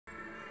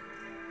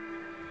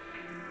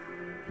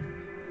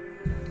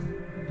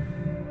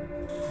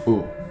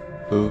Ooh,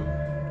 ooh,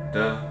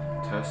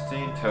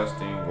 testing,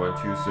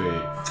 1, 2, 3.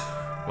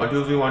 1,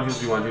 2, 3, 1, 2,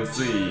 3, 1, 2,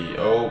 3.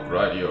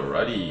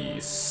 Alrighty.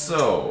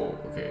 So,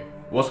 okay.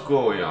 What's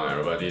going on,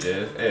 everybody?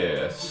 This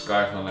is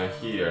Skype Online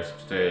here. So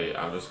today,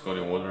 I'm just going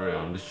to wander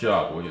around the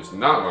shop, which is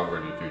not what I'm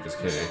going to do, just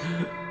kidding.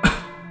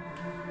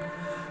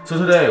 So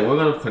today, we're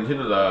going to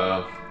continue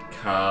the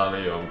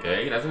Carleon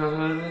game. That's his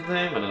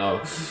name? I don't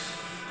know.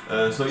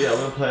 So yeah, we're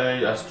going to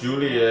play as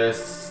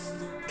Julius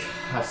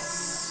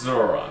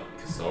Caesarion.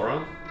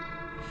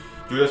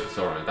 Julius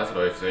Caesarion, that's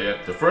what I say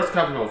it. The first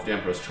captain of the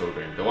Emperor's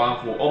children, the one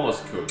who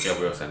almost killed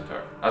Gabriel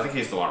Center. I think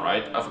he's the one,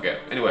 right? I forget.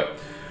 Anyway,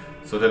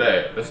 so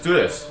today, let's do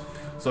this.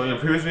 So in the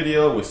previous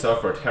video, we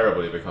suffered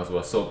terribly because we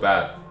were so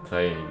bad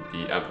playing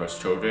the Emperor's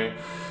children.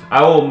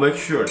 I will make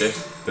sure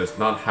this does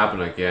not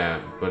happen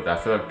again, but I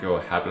feel like it will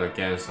happen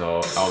again,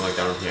 so I will not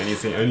guarantee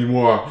anything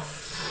anymore.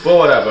 But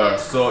whatever,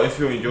 so if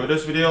you enjoyed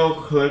this video,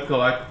 click the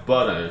like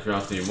button. If you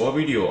want to see more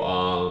video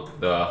on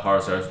the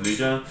Horus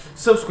Legion,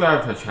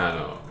 subscribe to the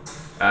channel.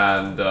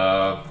 And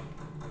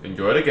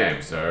enjoy the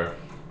game, sir.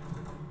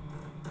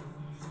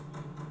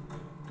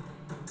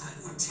 I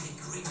will take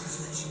great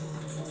pleasure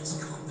in this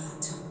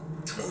combat.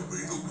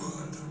 Obey the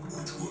word,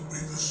 or to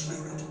obey the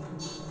spirit.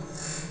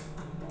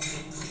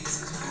 It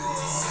pleases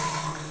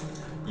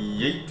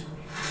me. Yeet.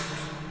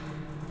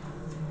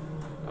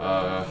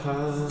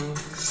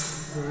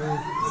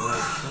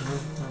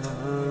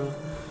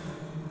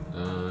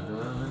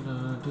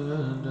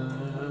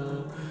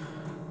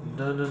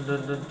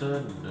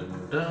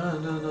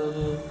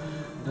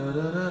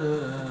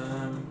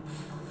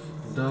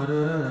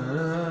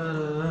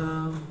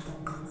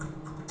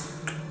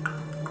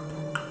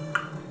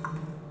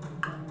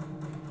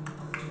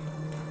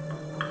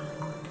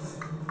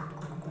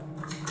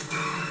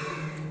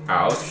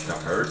 Ouch, that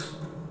hurts.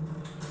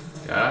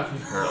 That actually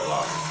hurt a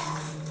lot.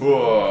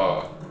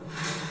 Whoa.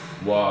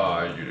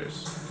 Why do this?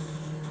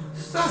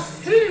 Stop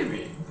hitting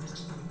me!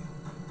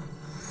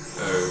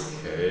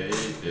 Okay,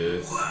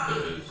 this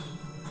is...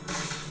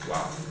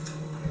 Wow.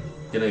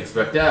 Didn't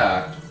expect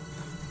that.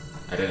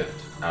 I didn't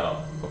at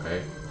all.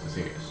 Okay, the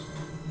thing is.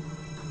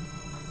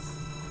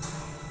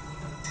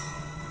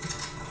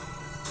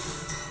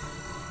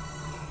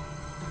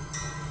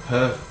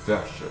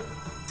 Perfection.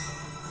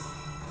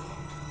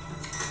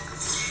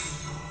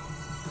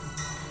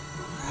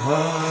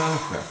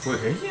 Perfect.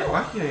 Wait, yeah,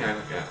 why can't I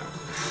again?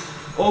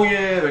 Oh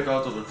yeah,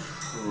 because of the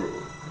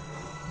true.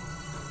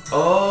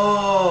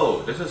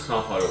 Oh, this is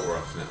not how it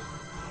works now.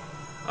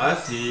 I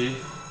see.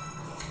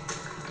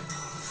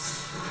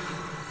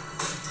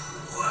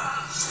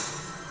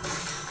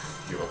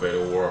 You obey the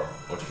word,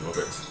 or you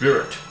obey the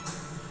spirit.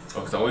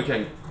 Okay, so we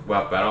can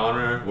have Battle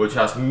Honor, which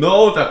has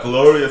no that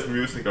glorious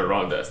music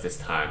around us this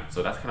time.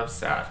 So that's kind of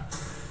sad.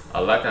 I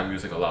like that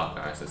music a lot,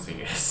 guys. The thing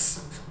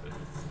is.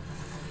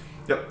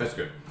 Yep, that's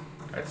good.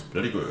 That's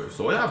pretty good.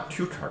 So we have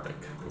 2 target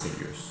we can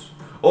use.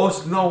 Oh,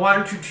 it's no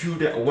 1 to 2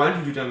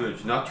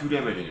 damage, not 2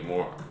 damage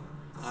anymore.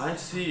 I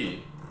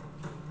see.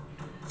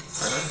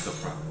 That's the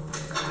problem.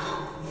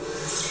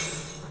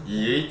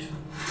 Yeet.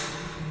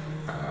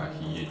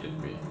 He yeeted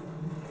me.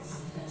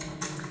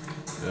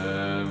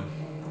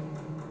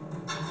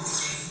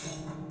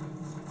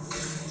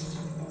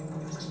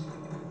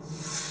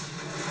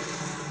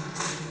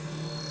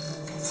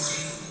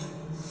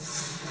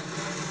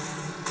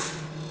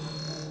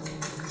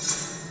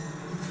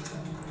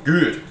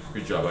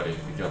 Good job, buddy.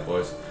 Good job,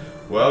 boys.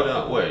 Well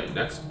done. Wait,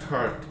 next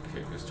turn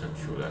kick is turn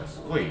 2 less.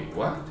 Wait,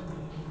 what?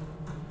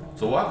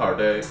 So what are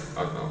they?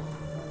 I don't know.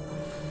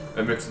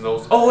 It makes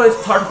no. Oh,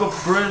 it's tactical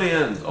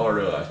brilliance. Oh, I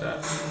realized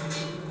that.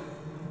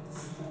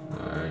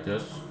 I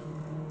just.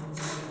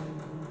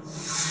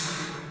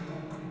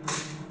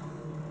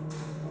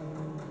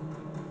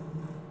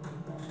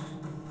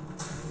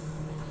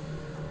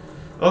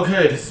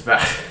 Okay, this is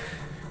bad.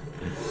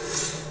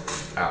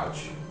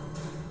 Ouch.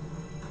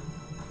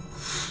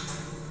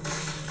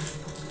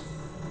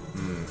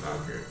 Not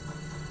good.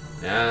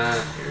 Not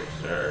good,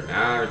 sir.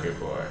 Not a good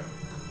boy.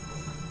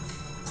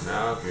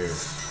 Not good.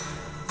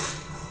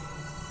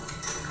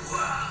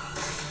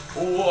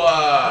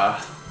 Wow.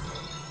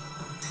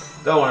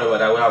 Don't worry about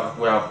that.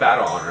 We have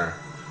Battle Honor.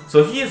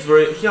 So he has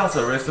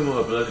a very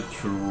similar ability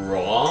to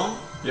Rom.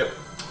 Yep.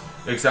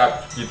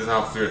 Except he doesn't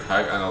have 3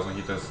 attack, and also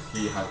he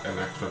has an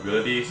extra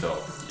ability. So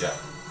yeah.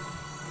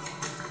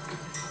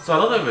 So I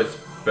don't know if it's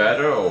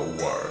better or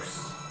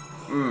worse.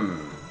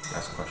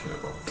 That's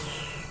questionable.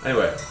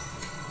 Anyway,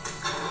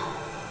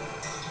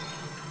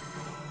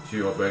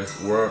 to obey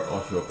the word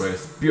or to obey the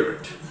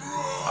spirit?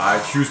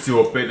 I choose to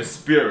obey the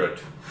spirit.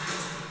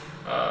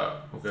 Oh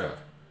god.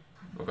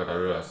 Oh god, I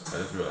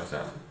just realized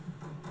that.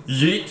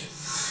 Yeet!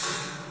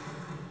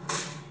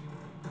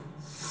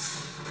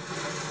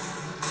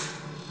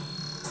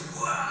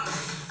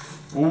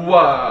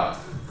 Wow!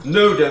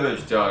 No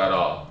damage dealt at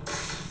all.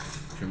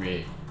 To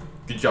me.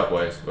 Good job,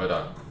 boys. Well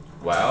done.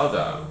 Well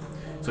done.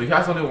 So he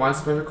has only 1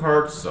 special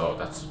card, so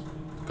that's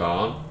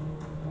gone,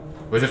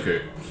 which is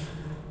good.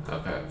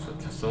 Okay, so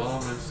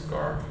Tessalon and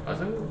Scar. I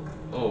think.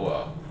 Oh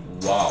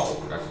wow,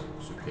 that's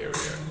superior.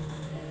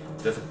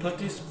 There's a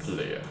Platis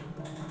player.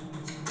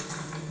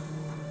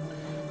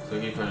 So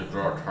you can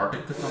draw a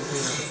target to something, I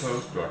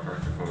suppose. Draw a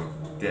target from a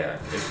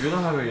deck. If you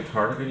don't have any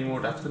target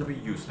anymore, that's gonna be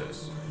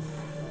useless.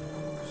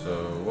 So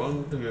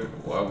one thing I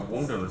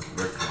wouldn't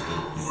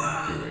recommend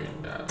you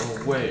doing that.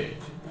 Oh wait.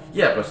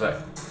 Yeah, but it's like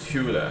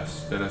 2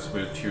 less. Then it's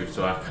with 2,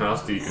 so I cannot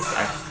still use it.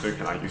 I still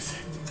cannot use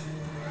it.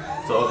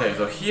 So okay,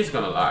 so he's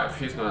gonna live.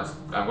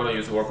 I'm gonna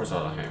use Horus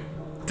on him.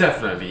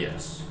 Definitely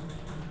yes.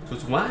 So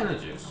it's 1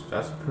 energies.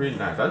 That's pretty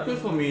nice. That's good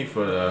for me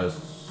for the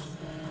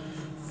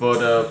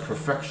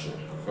perfection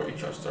for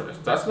each starters.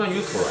 That's not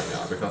useful right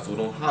now because we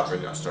don't have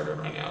any starter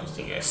right now. The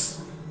thing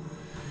is,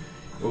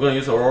 we're gonna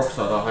use a Horus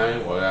on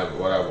him.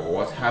 Whatever.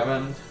 What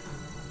happened?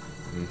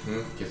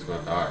 He's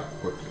gonna die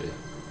quickly.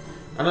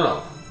 I don't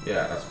know.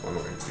 Yeah, that's what I'm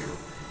going to do.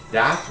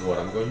 That's what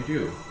I'm going to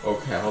do.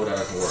 Okay, I hope that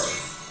doesn't work.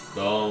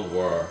 Don't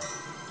worry.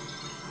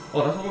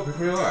 Oh, that's working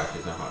pretty well actually.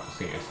 It's not hard. The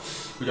thing is,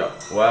 good job.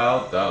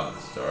 Well done,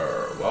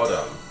 sir. Well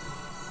done.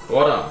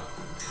 Well done.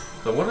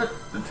 So I'm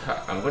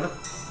gonna.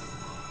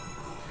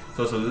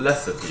 So it's a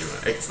lesser demon.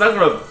 It's not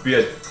gonna be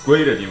a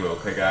greater demon,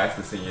 okay, guys.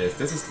 The thing is,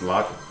 this is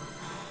logic.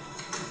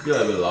 Be a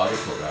little bit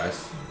logical,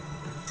 guys.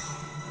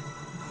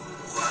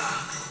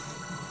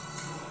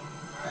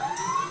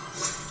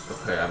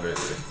 Okay, I made a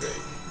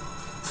mistake.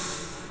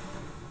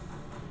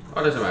 Oh,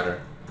 it doesn't matter.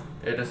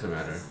 It doesn't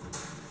matter.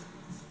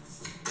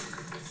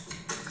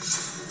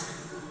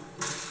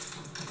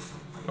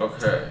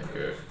 Okay,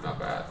 good. Not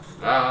bad.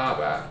 Not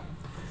bad.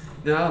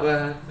 Not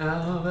bad.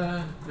 Not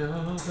bad.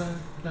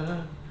 Not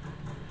bad.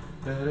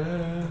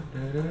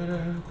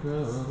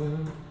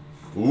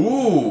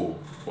 Ooh!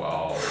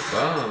 Well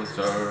done,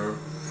 sir.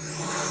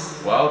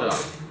 Well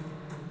done.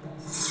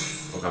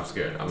 Okay, I'm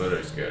scared. I'm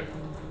literally scared.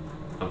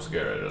 I'm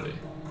scared, literally.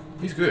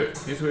 He's good.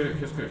 He's good.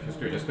 He's good. He's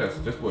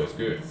good. This boy is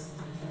good.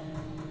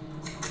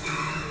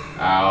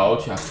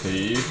 Ouch,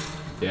 Jaghatai.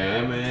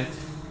 Damn it.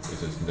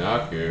 This is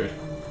not good.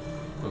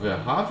 Okay, I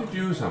have to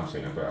do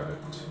something about it.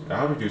 I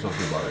have to do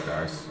something about it,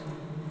 guys.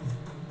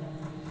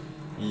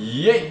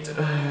 Yeet!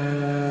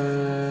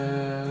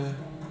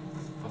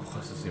 Oh,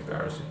 this is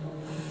embarrassing.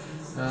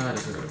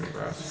 This is gonna be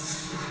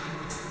embarrassing.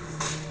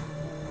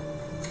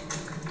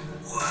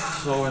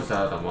 So is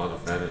that amount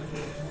of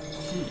energy.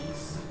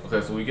 Jeez.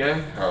 Okay, so we get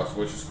health,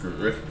 which is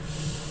good.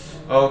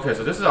 Okay,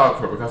 so this is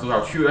awkward because we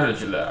have 2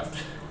 energy left.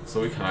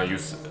 So we cannot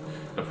use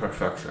the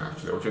perfection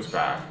actually, which is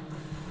bad.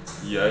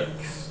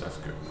 Yikes, that's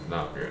good.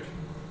 Not good.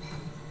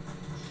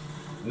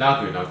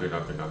 Not good.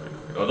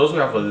 Although we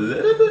have a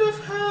little bit of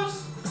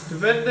health to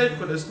defend it,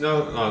 but it's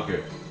not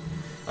good.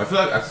 I feel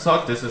like I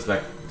thought this is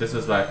like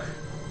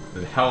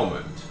the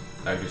helmet.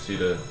 Like you see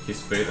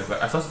his face. It's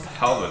like I thought it's the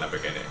helmet at the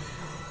beginning.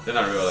 Then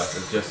I realized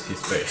it's just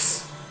his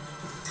face.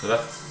 So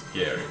that's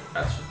scary.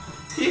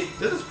 Actually,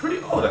 this is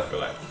pretty old. I feel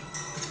like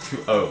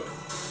too old.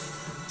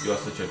 You are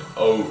such an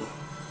old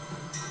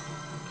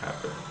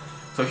captain.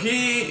 So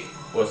he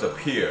was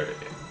appeared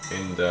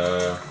in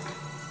the.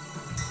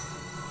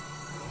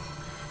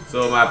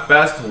 So my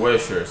best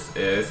wishes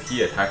is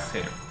he attacks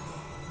him,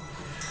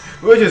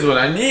 which is what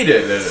I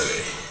needed,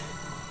 literally.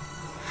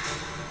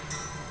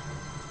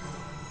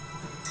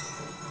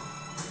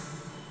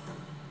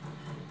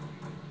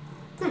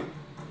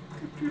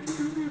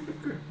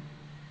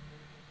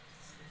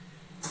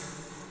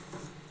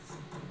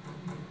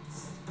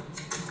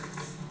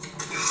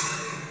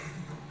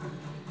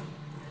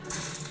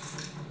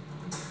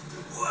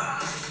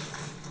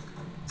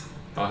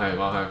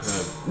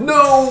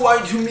 No, why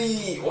to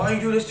me? Why you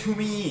do this to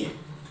me?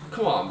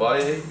 Come on,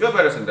 buddy. You're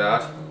better than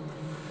that.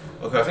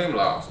 Okay, I think I'm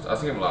lost. I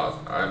think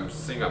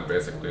I'm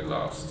basically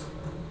lost.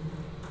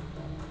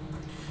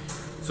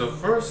 So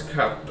first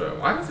captain.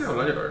 Why don't I have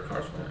legendary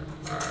cards for him?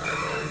 I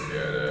don't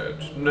get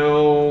it.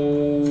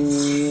 No.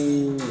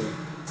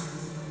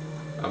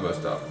 I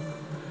messed up.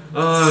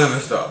 I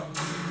messed up.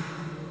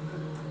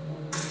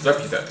 Yep,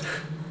 he said.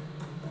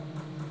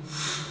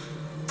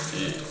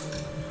 Jeez.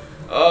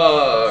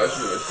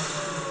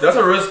 That's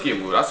a risky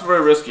move. That's a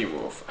very risky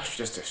move. I should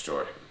just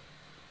destroy him.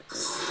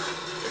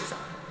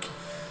 Exactly.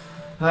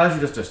 I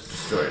should just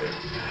destroy him.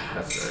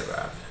 That's very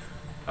bad.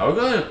 Are we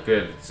gonna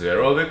get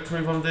 0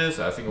 victory from this?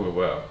 I think we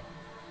will.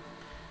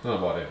 Not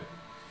about him.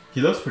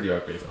 He looks pretty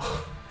ugly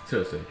though.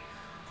 Seriously.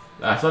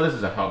 I saw this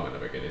is a helmet at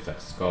the beginning. It's like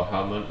skull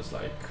helmet. It's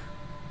like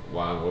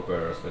 1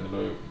 Whopper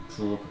spendable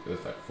troop.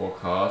 It's like 4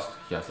 cost.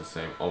 He has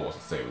almost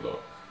the same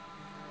look.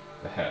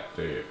 The head,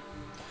 dude.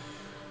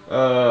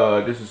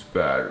 This is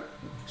bad.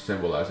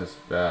 Symbolizes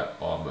bad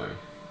omen.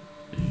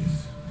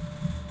 Jeez.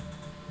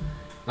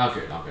 Not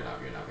good.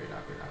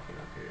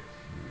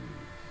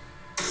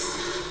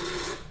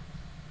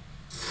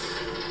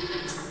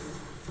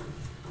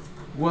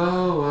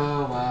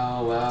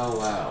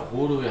 Wow.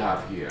 Who do we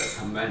have here?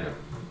 Commander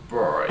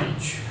Burge. I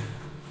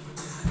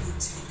will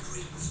take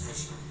great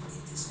pleasure in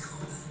this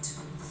combat.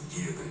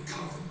 Here they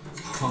come.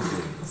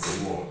 Conquering the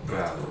war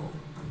battle.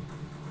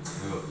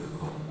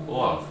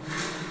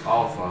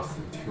 Alpha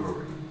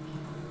Centurion.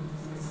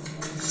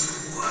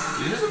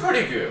 This is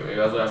pretty good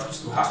because I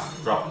just have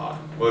drop pod,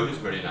 which is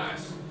pretty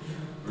nice.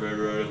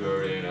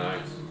 Very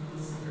nice.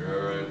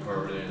 Very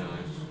perfectly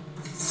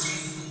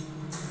nice.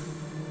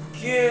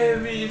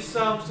 Give me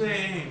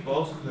something!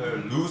 Both player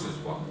loses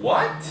one.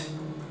 What?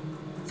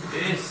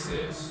 This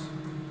is...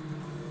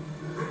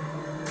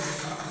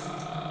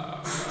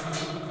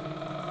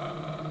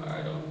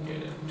 I don't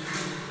get it.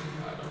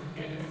 I don't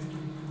get it.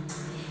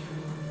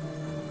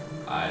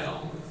 I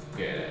don't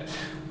get it.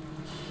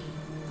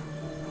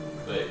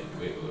 Wait,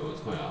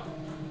 what's going on?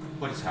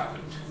 What just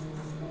happened?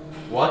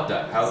 What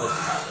the hell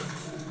just happened?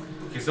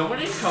 Can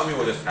somebody tell me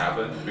what just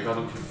happened? Because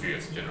I'm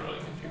confused, generally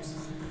confused.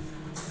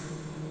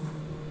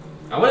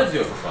 I want to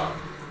do it for fun.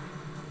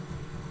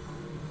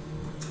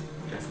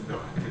 Yes, no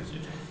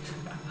energy.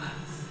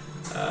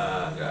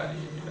 Got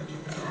you.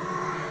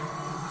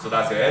 So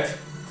that's it?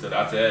 So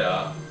that's it,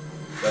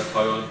 That's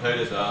how you want to play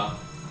this,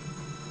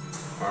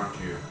 aren't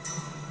you?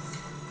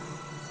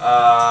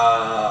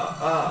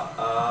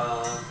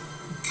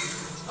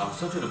 I'm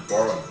such a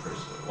boring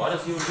person. Why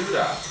does he even do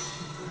that?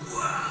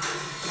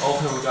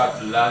 Okay, we got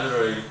the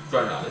legendary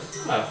Dreadnought.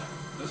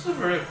 This is a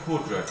very cool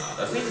Dreadnought.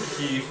 I think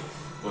he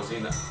was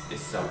in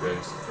it's a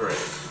very straight,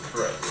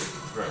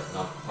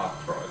 not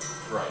cutthroat,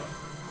 straight.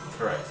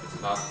 It's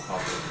not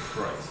cutthroat,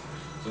 straight.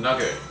 So not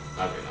good.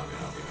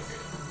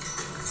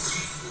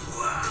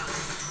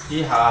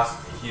 He has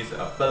his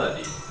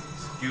ability,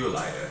 Skill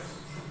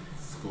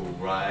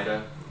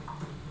Rider.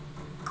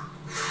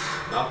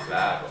 Not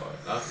bad, boy.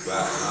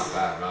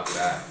 Not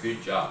bad.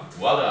 Good job.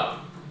 Well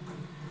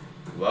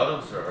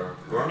done, sir.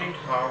 Burning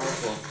Tower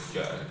from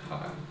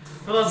Jaghatai.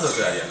 No, that's not a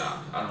good idea now.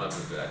 I don't know if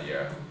it's a good idea.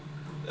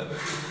 Not a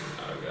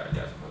good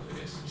idea, I suppose it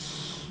is.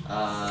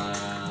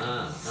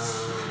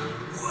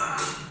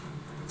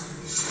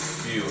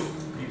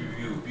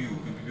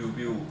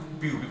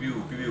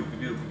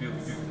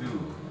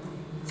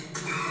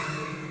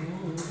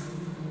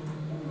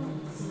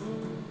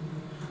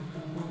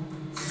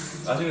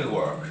 I think it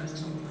worked.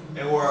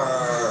 It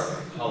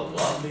worked. How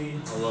lovely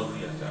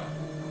is that?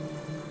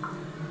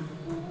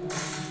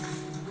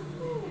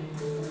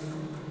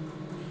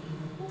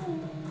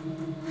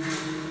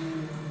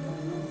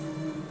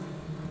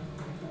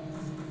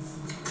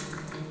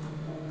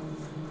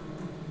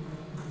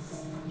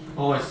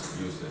 Always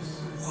use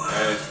this.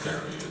 It's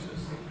generally use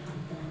this.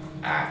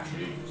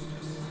 Actually use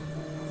this.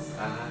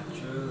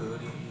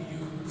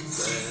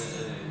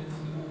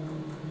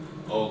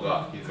 Oh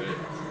god, he's good.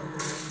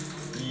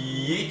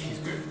 Yeet, he's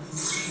good.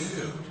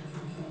 Dude.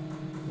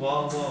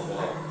 Whoa.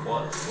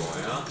 What's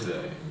going on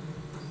today?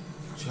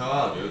 Chill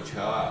out, dude.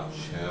 Chill out.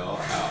 Okay, I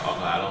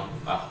don't.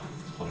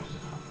 Hold on.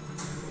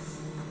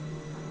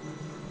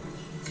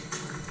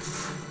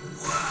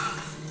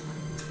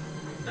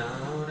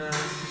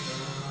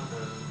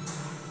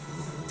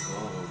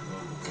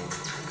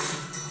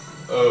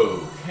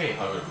 Okay,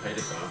 how do I play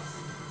this on?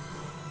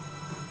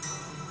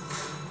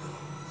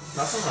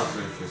 That's not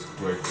really just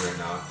great right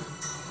now.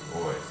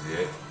 Or is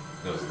it?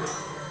 No, it's not.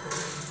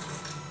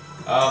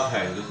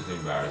 Okay, this is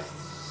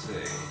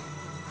embarrassing.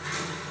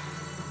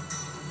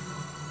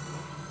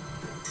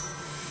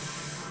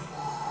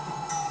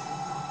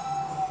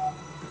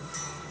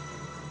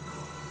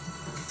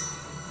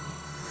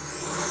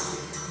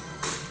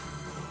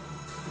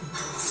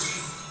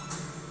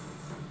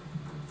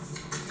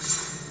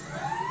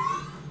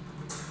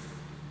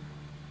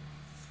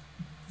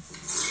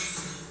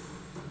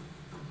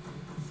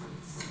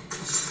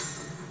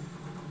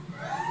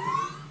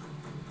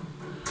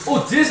 Oh,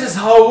 this is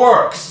how it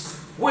works!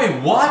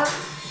 Wait, what?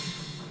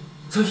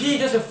 So he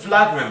just a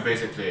flagman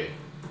basically.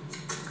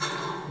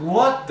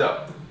 What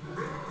the?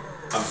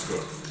 I'm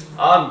screwed.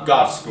 I'm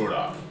screwed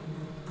up.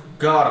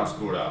 I'm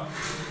screwed up.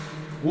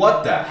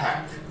 What the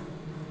heck?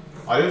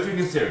 Are you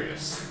freaking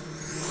serious?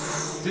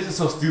 This is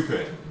so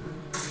stupid.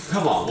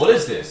 Come on, what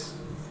is this?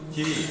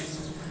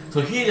 Jeez.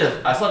 So he just,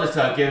 I thought this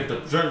guy gave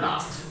the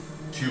Dreadnought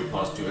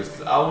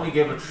 2+2. I only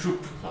gave a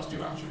troop 2+2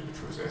 actually, the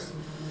truth is.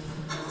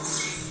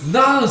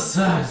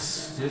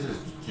 Nonsense! This is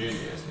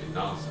genius in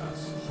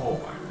nonsense. Oh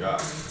my god.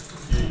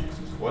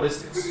 Jesus. What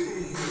is this?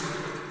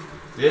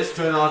 This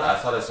Dreadnought, I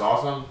thought it's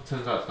awesome.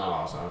 Turns out it's not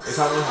awesome. It's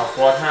only have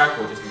 4 attack,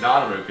 which is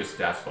not a very good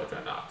stats for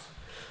Dreadnought.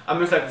 I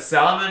mean, it's like the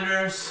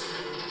Salamanders,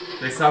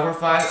 they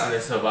sacrifice and they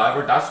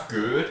survivor, that's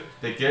good.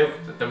 They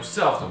give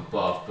themselves some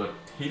buff, but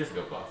he doesn't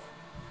get buff.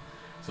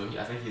 So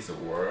I think he's the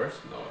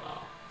worst. No.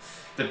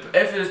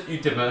 If you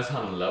depends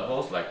on the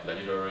levels, like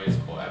legendaries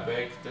or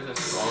epic, this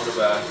is one of the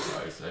best.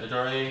 It's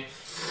legendary.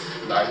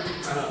 Like,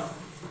 I don't know.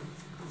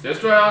 This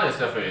Dreadnought is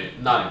definitely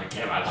not in the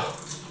game at all.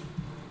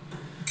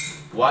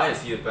 Why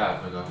is he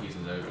bad? Because he's a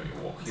legendary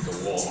war. He's a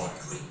warlord.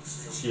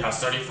 He has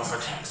 35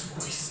 attacks,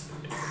 boys.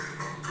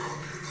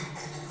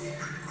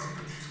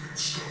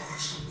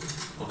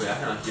 Okay, I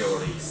cannot hear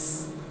what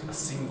is a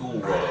single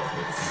word of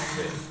what he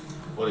said.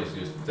 What is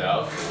this?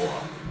 Stealth or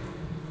what?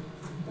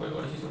 Wait,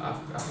 what is this?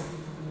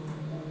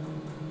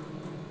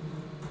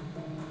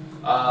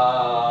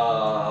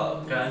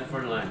 Going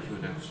for line 2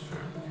 next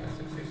turn.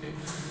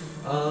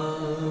 Okay,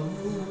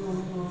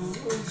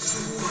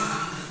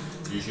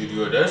 you should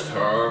do it this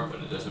turn, but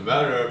it doesn't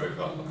matter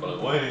because I'm gonna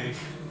win.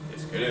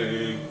 Just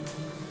kidding.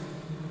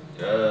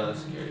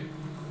 Just kidding.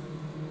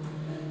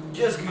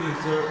 Just kidding,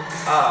 sir.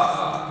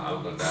 Ah,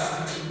 I'm gonna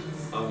die.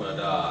 I'm gonna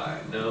die.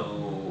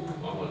 No,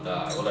 I'm gonna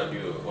die. What do I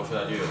do? What should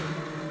I do?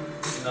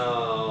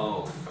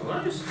 No, I'm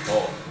gonna use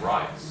both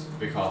rights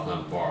because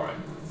I'm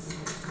boring.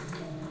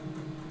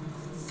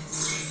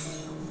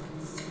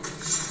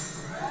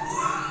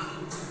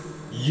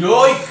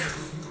 Yoink!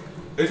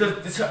 It's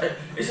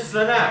a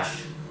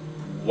Slanesh.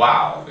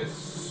 Wow, it's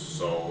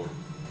so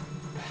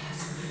bad.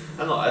 I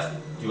don't know.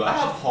 Do I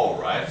have whole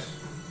rights?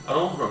 I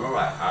don't remember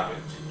I have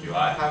it. Do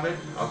I have it?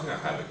 I don't think I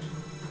have it.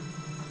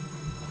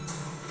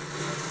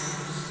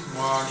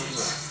 Smarty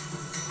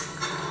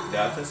man.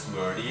 That's a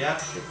smarty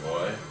action,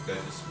 boy.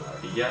 That's a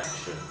smarty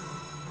action.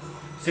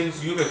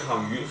 Since you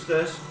become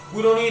useless,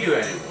 we don't need you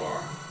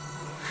anymore.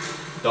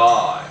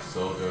 Die,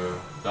 soldier.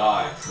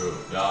 Die,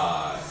 troop.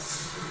 Die.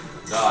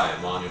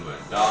 Die,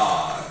 monument.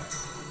 Die.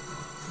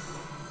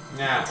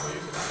 Nah, I'm gonna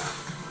use it right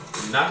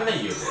now. I'm not gonna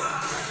use it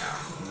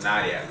right now.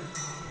 Not yet.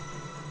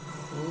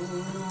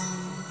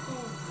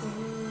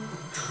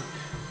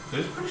 So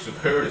it's pretty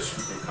superior to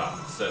Supercon,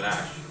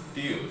 Slanesh,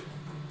 dude.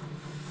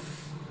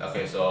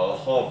 Okay, so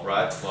Hope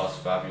Right plus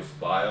Fabius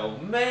Bio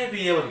may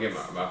be able to get my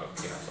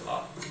us a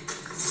lot.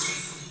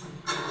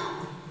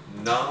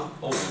 No,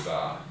 oh my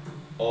god.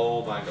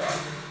 Oh my god.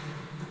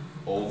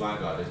 Oh my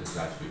god, this is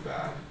actually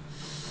bad.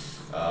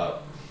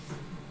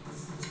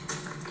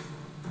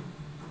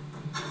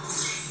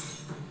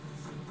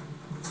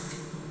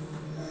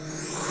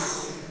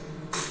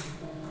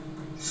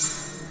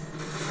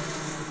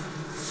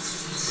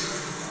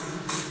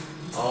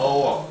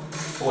 Oh,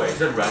 wait,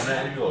 is it random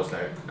enemy or is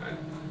that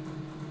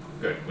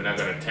good? We're not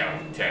gonna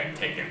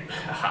take it.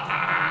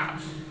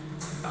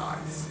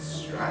 Nice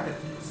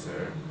strategy,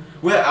 sir.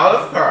 We're out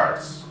of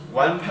cards.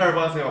 One pair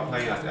of thing are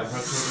playing as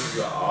Emperor Kuru,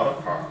 you're out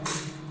of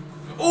cards.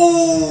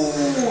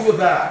 Oh, you're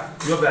bad.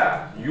 You're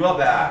bad. You are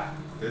bad.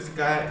 This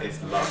guy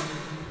is lucky.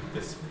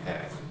 This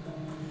pet.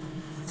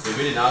 The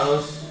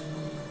Minados,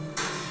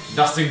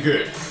 nothing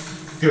good.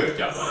 Good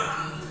job, buddy.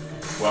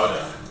 Well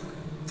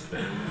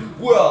done.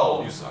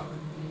 Well, you suck.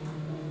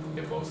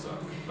 They both suck.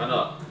 But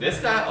no, this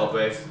guy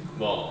obeys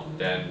more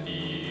than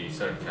the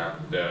certain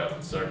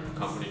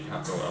company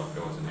capital of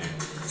what's the name.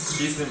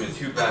 His name is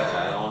too bad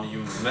I don't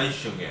even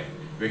mention it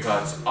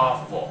because it's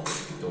awful.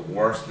 The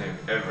worst name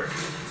ever is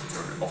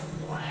of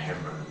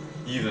Warhammer.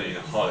 Even in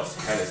Horus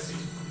heresy.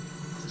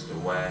 It's the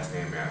worst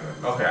name ever.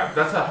 Okay,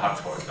 that's a hard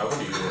choice. I'm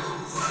gonna use it.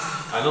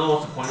 I don't know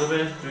what's the point of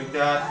it doing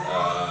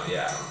that.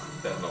 Yeah,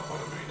 there's no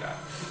point of doing that.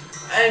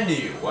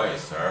 Anyway,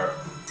 sir.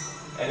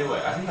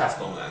 Anyway, I think he has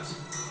Stormlands.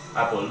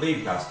 I believe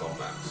he has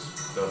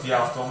Stormlands. Does he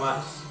have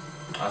Stormlands?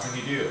 I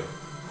think he do.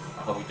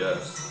 I hope he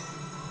does.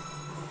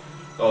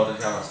 Oh, does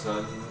he have a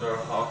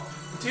Thunderhawk?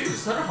 Dude, the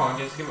Thunderhawk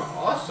in this game are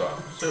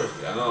awesome.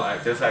 Seriously, I know,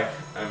 like, just like,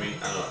 I mean,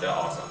 I don't know, they're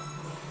awesome.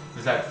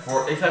 It's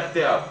like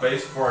they are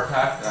base for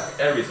attack, like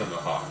every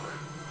Thunderhawk.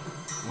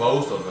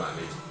 Most of them at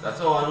least.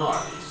 That's all I know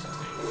at least, I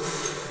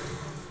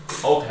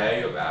think. Okay,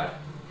 you're bad.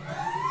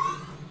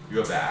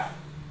 You're bad.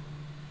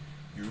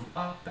 You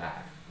are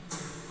bad.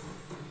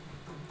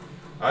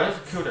 I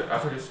just killed it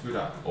after this screwed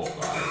up. Oh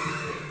god.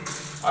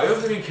 Are you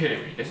freaking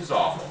kidding me? This is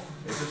awful.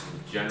 This is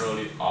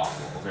generally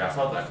awful. Okay, I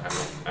thought that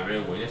I may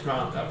win this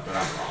round, but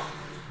I'm wrong.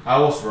 I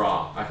was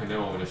wrong. I can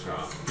never win this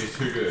round. He's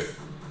too good.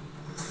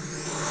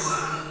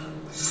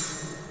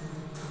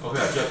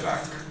 Okay,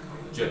 jetpack.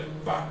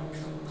 Jetpack.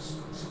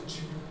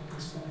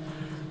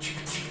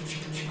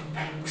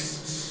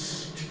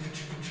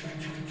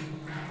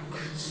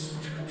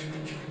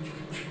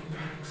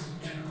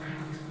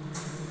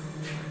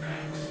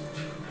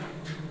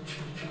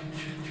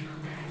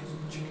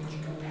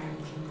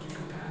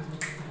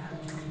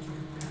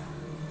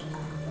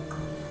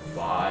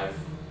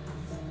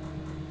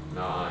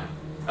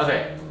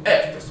 Okay,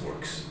 if this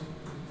works,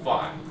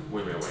 fine,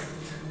 we will win.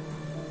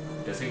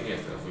 The thing is,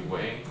 if we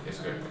win, it's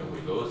good. If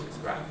we lose, it's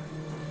bad.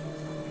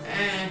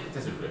 And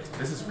this is risky.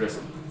 This is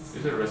risky. This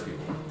is a risky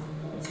one.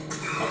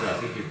 Okay, I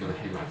think he's gonna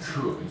hit my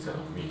troop instead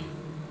of me.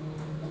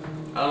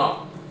 I don't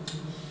know.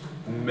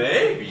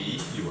 Maybe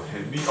he will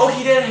hit me. Oh,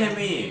 he didn't hit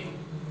me!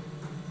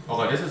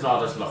 Okay, this is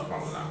not just luck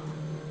problem now.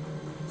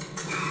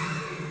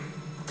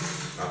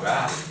 Not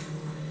bad.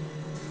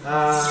 I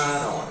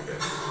don't want to do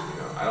this.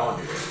 You know, I don't want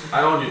to do this.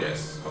 I don't want to do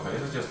this. Okay,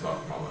 this is just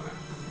luck problem now.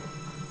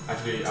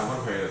 Actually, I'm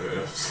gonna play a little bit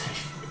of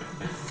safe.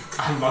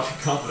 I'm much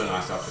confident in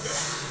myself today.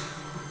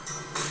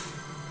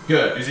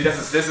 Good. You see,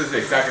 this is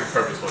exactly the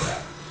purpose for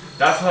that.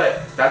 That's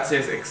what that's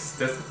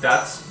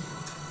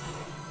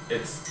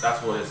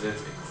what it's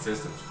its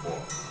existence for.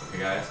 Okay,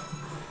 guys.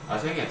 I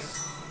think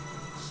it's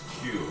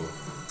 2,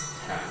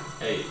 10,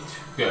 8.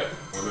 Good.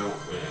 We will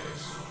win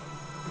this.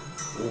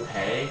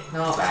 Okay.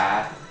 Not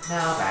bad.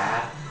 Not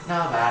bad.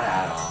 Not bad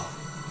at all.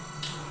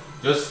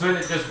 Just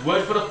finish. Just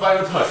wait for the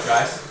final touch,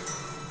 guys.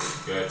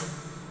 Good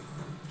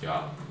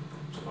job.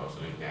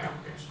 Supposedly now,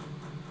 yes.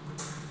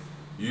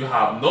 You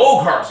have no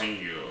cards in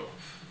you.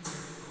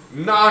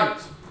 None.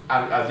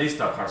 At least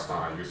that card's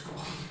not useful.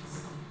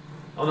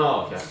 Oh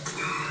no. Yes.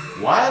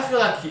 Why I feel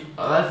like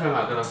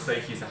I'm gonna say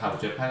he has a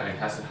jetpack and he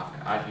has a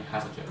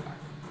jetpack.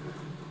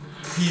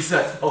 He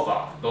said, "Oh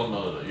God, no,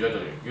 you're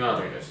not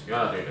doing this. You're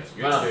not doing this.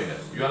 You're not doing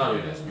this. You're not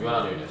doing this. You're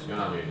not doing this. You're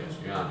not doing this.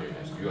 You're not doing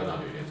this. You're not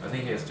doing this." I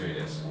think he's doing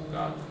this.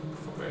 God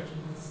forbid.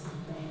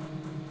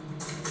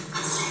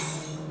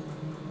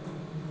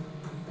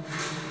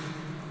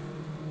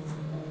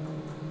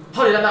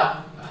 How did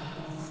that?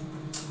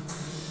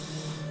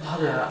 How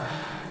did that?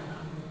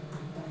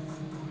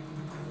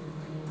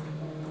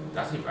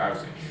 That's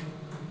embarrassing.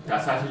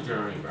 That's actually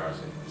generally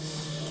embarrassing.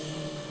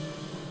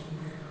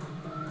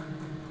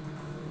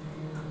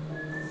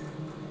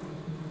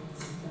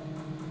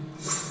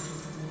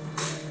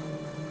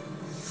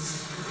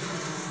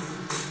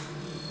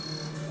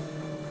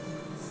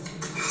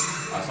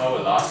 I saw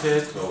we lost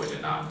it, but we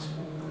did not.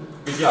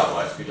 Good job,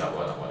 boys. Good job.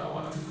 Well done.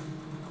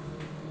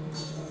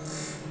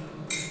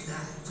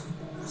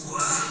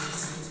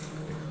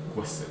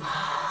 Listen.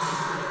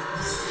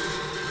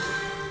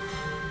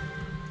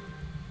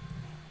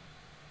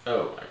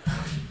 Oh my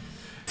gosh.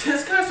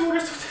 This guy's order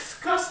so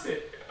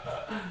disgusting.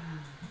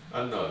 No,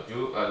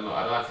 I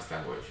don't like his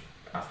language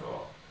after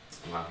all.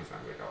 I don't like his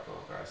language after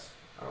all, guys.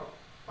 I don't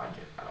like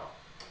it at all.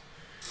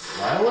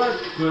 Why are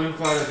we going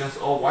fight against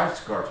all white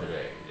scar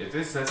today? Is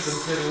this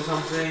sensitive or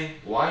something?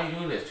 Why are you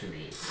doing this to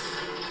me?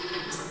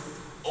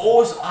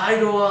 Oh, it's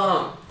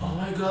Eidolon! Oh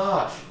my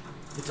gosh.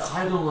 It's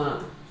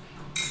Eidolon.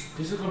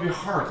 This is gonna be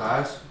hard,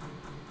 guys.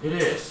 It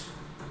is.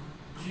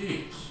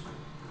 Jeez.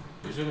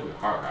 This is gonna be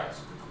hard,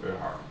 guys. Very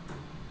hard.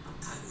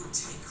 I will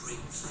take great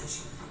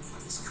pleasure in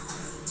this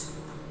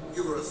combat.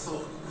 You were a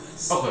thorn.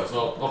 Okay,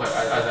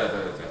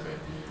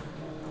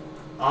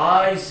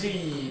 I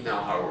see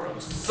now how it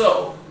works.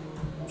 So,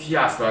 he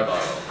asked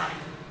about time.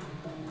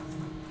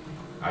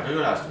 I don't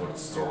realize what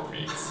storm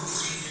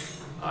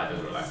means. I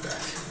don't realize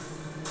that.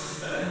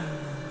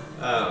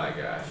 Oh my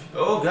gosh.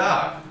 Oh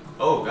god.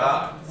 Oh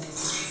god.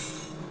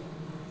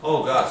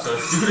 Oh god, so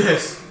let's do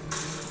this.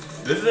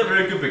 This is a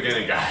very good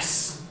beginning,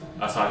 guys.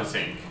 That's how to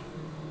think.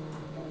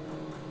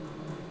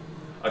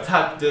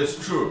 Attack this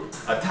troop.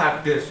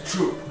 Attack this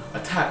troop.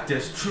 Attack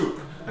this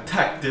troop.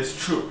 Attack this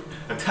troop.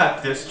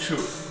 Attack this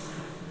troop.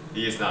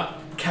 He is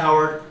not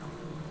coward.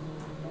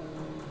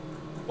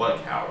 What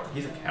a coward.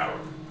 He's a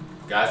coward.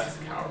 Guys, he's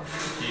a coward.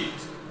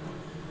 Jeez.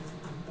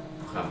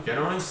 I'm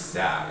generally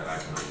sad that I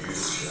cannot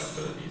use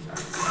the abilities. I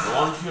don't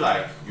want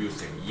to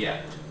use him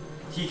yet.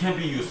 He can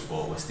be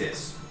useful with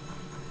this.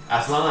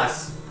 As long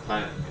as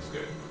plan is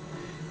good.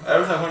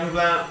 Every time I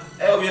plan,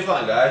 it'll be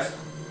fun, guys.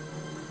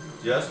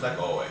 Just like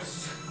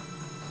always.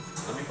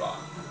 It'll be fun.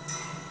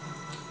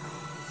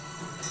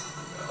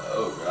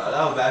 Oh god, I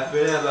have a bad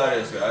feeling about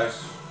this,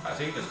 guys. I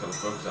think it's gonna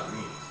focus on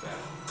me instead.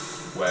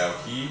 Well,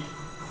 he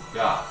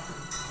got.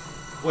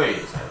 Wait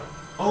a second.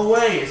 Oh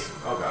wait!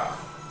 Oh god.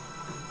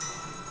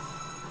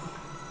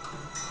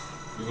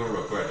 You're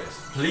gonna regret this.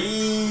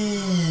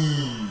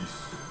 Please!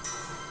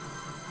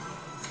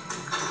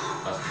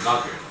 That's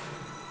not good.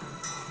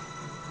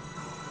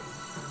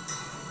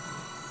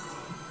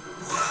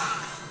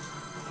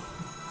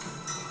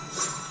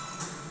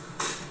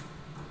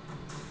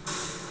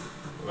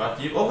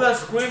 Oh, we have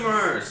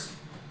screamers!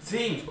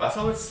 Things! I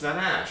thought it's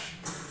Spanish.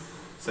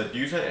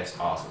 Seducer is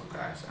awesome,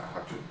 guys. I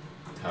have to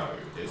tell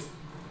you this.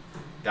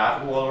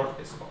 That word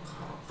is called.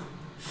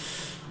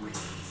 We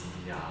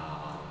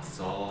are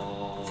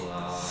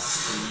sola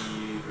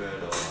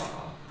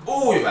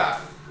oh, you're bad!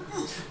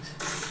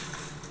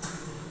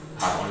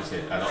 I want to say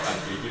it. I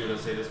usually don't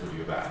say this, but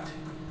you're bad.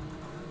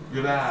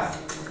 You're bad.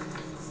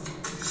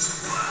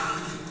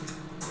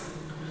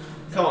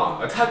 Come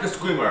on, attack the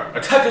screamer!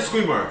 Attack the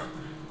screamer!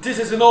 This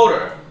is an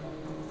order!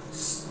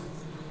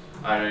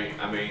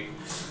 I mean,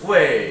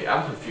 wait,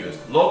 I'm confused.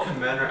 Low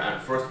commander and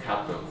first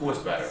captain, who is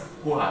better?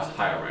 Who has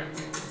higher rank?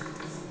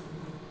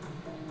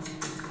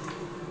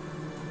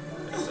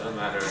 It doesn't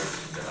matter.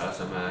 It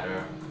doesn't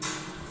matter.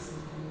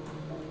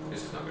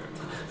 This is not good.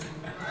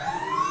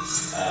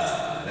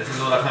 This is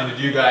all I have time to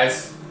do,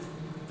 guys.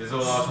 This is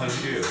all I have time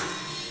to do.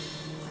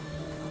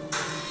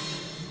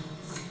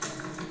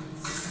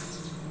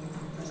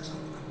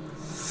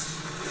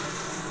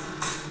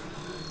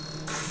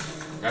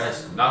 That is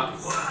not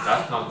good.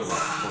 That's not good for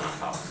my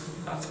house.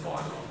 That's all I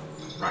know.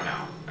 Right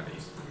now, at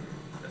least.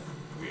 That's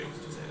weird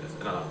to say this.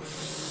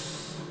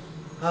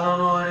 I don't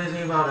know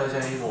anything about this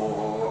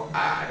anymore.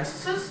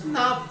 It's just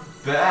not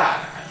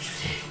bad,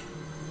 actually.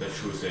 The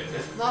truth is,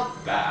 it's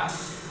not bad.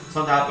 It's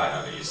not that bad,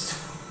 at least.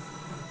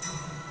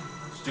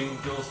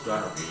 Stingel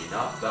strategy,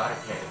 not bad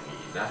academy.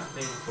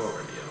 Nothing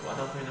forward yet. What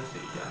a fantasy.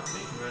 I don't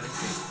need to really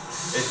think.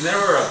 It's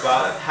never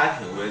about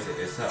attacking with it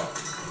itself.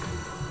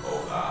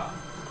 Oh god.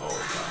 Oh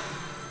god.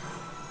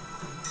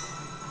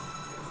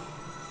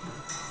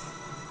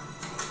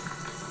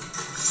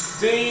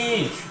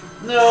 Stinge!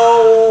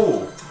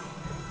 No!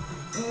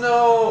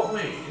 No!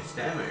 Wait, it's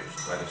damaged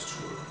by this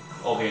troop.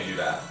 Oh, can you do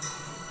that?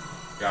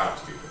 God, I'm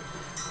stupid.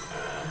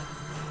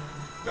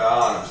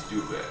 God, I'm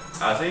stupid.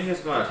 I think he's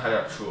gonna attack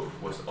that troop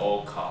with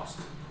all cost.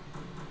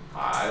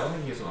 I don't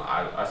think he's gonna.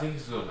 I think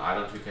he's gonna. I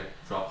don't think he can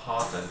drop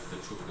hot and the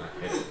troop's gonna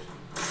hit it.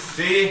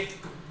 See?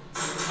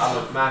 I'm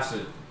a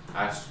master.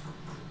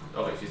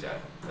 Okay, she's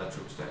dead. That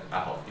troop's dead. I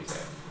hope he's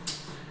dead.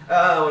 We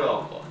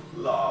all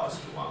lost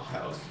 1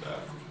 health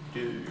left.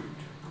 Dude,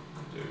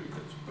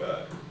 that's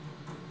bad.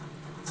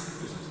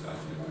 This is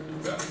actually pretty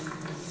bad.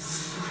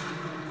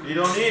 He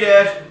don't need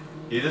it.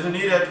 He doesn't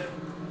need it.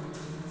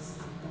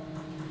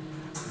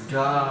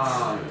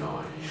 God, you know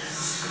it.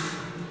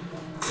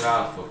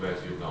 God forbid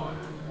you know it.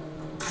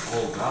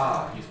 Oh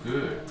God, he's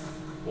good.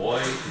 Boy,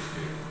 he's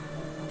good.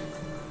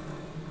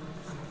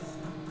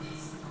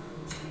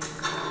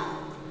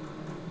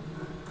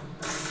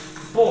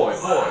 Boy.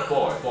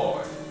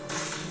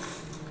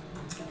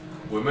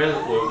 We may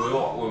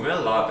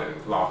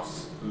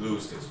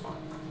lose this one.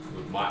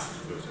 We might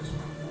lose this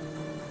one.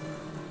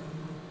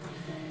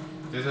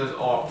 This is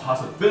our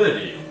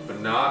possibility, but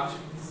not.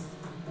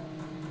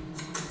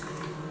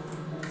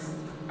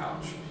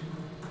 Ouch.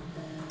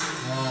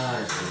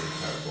 It's really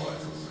terrible.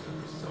 This is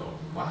gonna be so.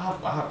 I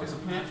have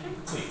discipline actually?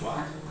 Wait,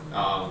 what?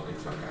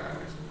 It's okay.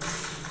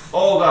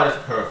 Oh God,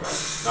 it's perfect.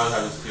 Now I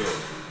have to steal.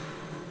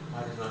 Why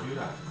did I do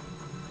that?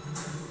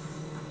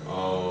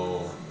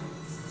 Oh.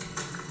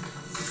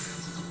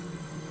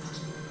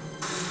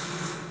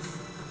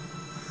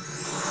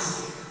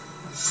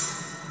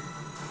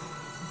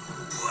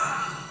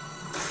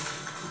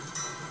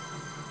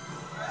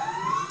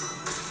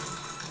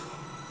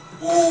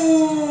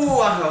 Ooh,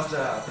 I lost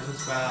that. This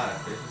is bad.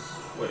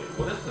 Wait,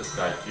 what does this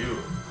guy do?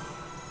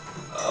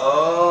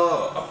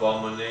 Oh,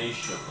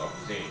 abomination of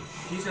zinc.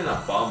 He's an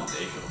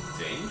abomination of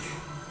zinc.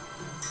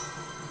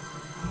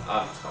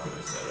 I'm just copying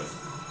this error.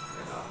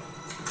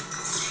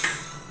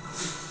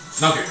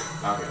 Not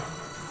good.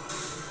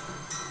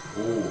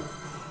 Ooh,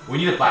 we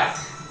need a bike.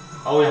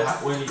 All we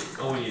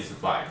need is a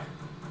bike,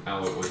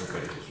 and we can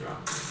finish this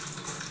round.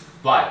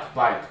 Bike.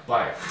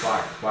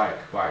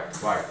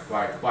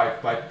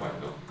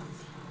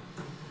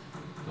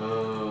 No.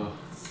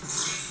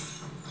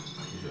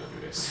 You shouldn't do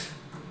this.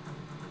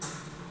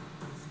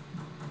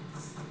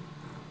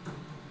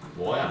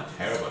 Boy, I'm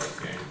terrible at this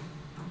game.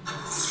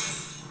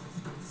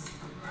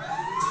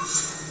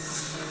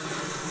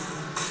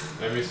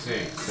 Let me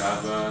think.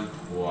 7,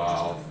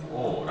 12.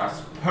 Oh,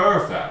 that's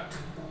perfect.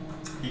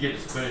 He can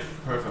just finish.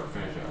 Perfect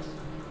finish us.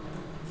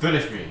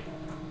 Finish me.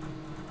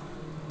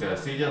 The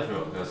season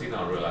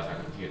realized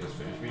he can just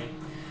finish me.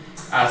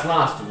 As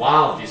long as one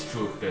of these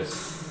troops does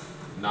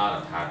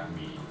not attack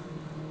me.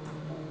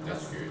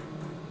 That's good.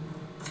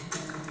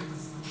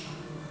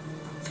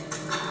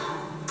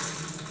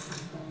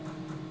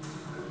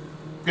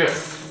 Good.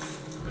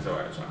 That's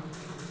alright, that's fine.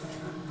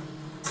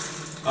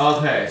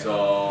 Okay, so I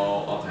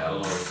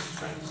don't know what he's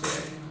trying to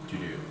say. To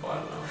do, I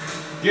don't know.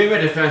 Give me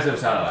a defensive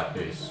satellite,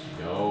 please.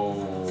 No.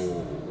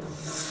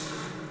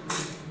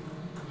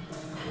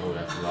 Oh,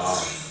 that's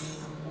loud.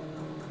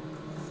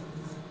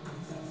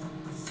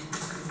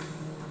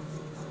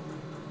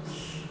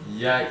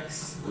 Yikes.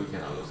 We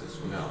cannot lose this.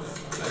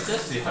 Let's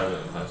just see how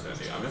it's gonna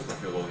do. I'm just gonna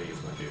feel what he's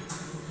gonna do.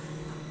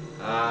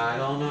 I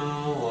don't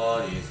know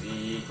what is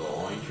he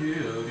going to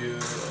do.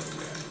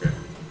 Okay,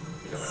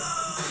 good.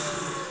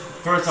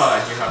 First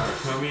thought he had to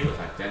kill me, but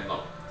I didn't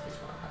know he's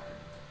gonna happen.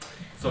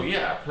 So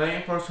yeah,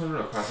 playing person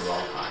requires a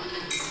long time.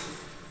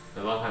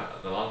 The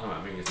long time I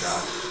mean is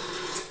that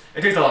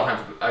it takes a long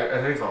time to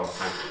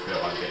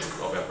build on getting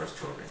over first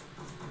trophy.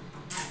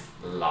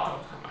 A lot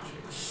of time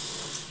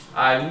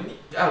actually.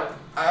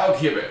 I'll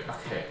keep it.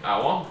 Okay, I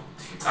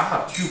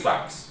have 2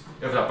 bikes.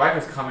 If the bike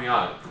is coming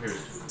out,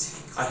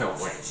 I can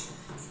wait.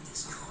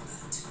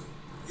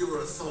 You were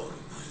a thorn in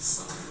my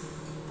side.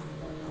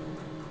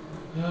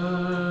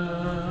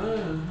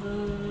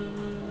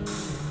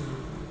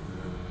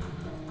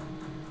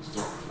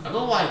 Storm. I don't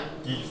know why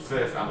he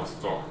says I'm a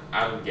storm.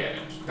 I don't get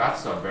it.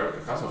 That's a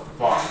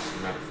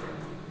false metaphor.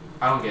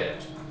 I don't get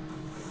it.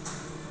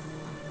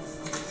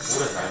 What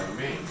does that even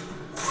mean?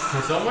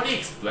 Can somebody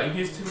explain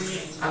this to me?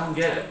 I don't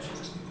get it.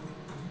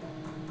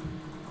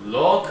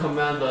 Lord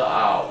Commander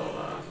Owl.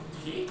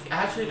 He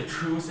actually, the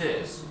truth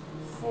is,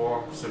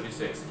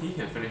 436. He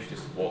can finish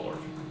this warlord.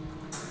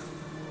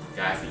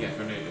 Guys, he can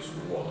finish this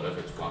warlord if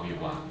it's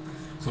 1v1.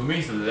 So it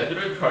means the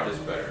legendary card is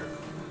better.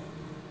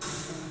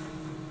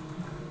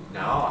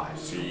 Now I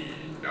see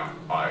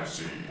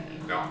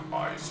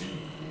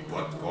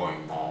what's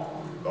going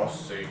on.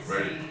 Lost Save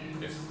Ready.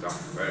 This is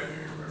something.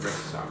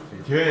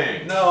 Something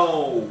king.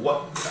 No,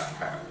 what the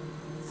heck?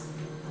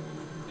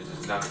 This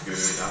is not good.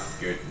 This is not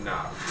good.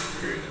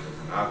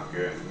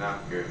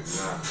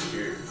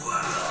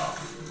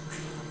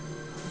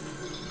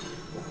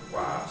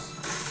 Wow.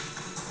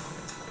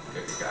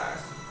 Good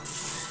guys.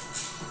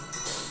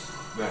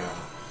 Meta.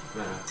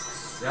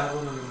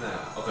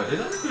 Okay,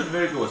 this is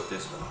very good with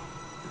this one.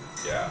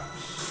 Yeah.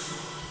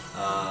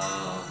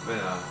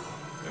 Meta.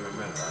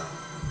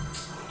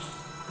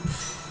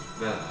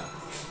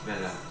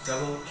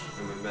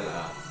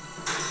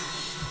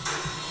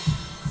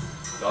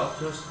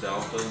 Dr.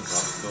 Stelton,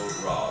 Dr.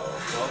 Rado,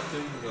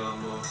 Dr.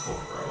 Gamma,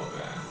 Horror,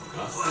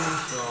 Dr.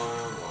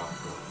 Storm,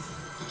 Watcher,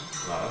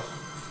 Last,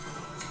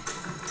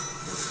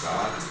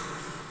 God,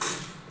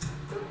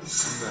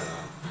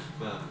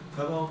 Mela,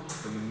 Pebble,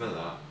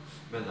 Mela.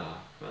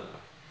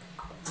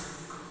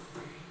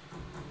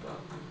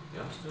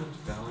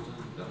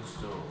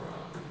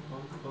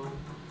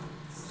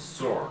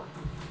 Sword.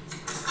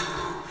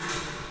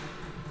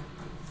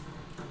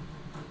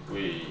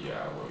 We'll use it.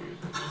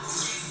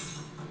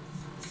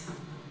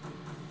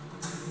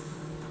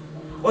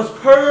 Oh, it's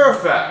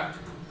perfect!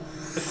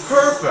 It's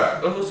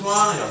perfect!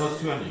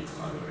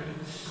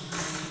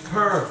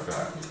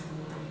 Perfect.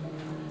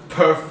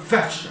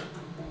 Perfection.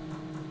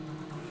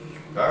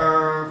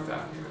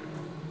 Perfection.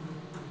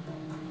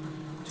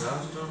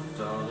 Just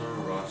down the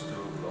rust to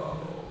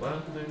bottle.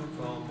 Landing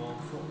from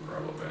for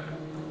rubber band.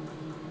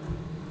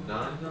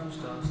 Nine times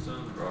dust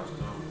and rust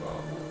to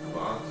bottle.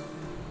 But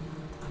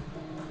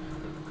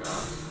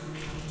God.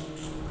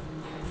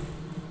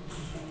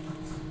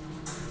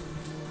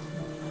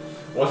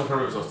 What's the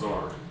purpose of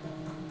Thorn?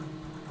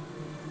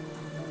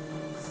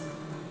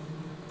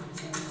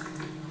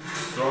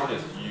 Thorn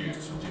is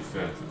used to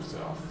defend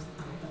himself.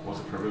 What's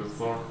the purpose of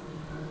Thorn?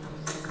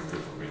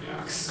 Good for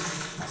maniacs.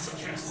 That's so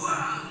chance.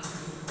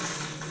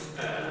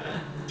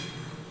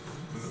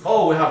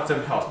 Oh, we have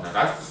 10 health now.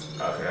 That's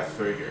okay. That's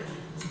very good.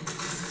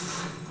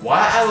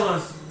 Why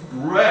Avalon's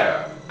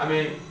rare? I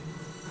mean,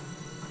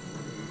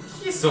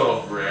 he's sort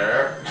of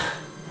rare.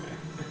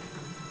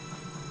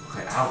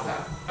 Okay, I have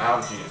that. I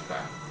have genius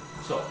back.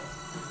 So,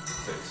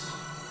 6.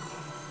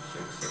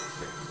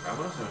 I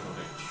want to say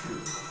something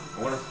true. I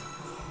want to.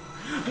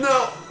 No!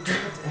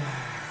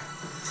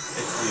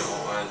 It's the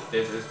one.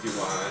 This is the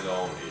one and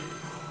only.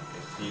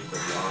 He's the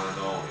one and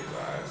only,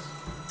 guys.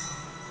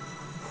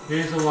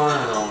 He's the one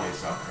and only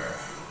sucker.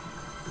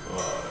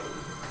 Whoa.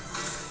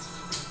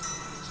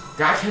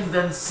 That can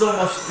do so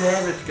much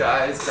damage,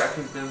 guys. That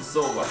can do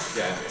so much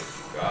damage.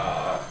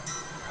 God.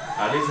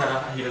 At least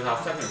he doesn't have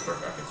second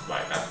perfect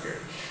spike. That's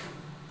good.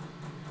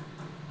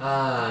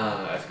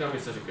 It's gonna be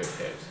such a good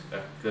hit.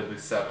 That's gonna be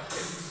 7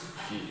 hits.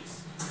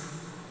 Jeez.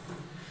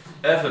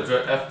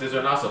 If this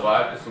does not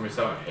survive, it's gonna be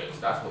 7 hits.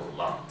 That's a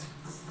lot.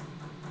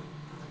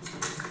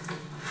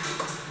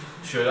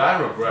 Should I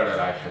regret that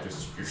I had to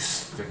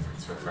use different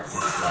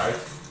perfection spike?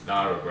 No,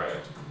 I regret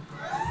it.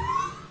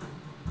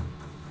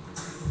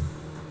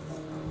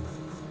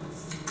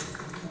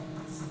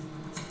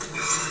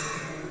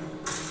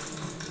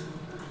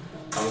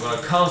 I'm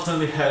gonna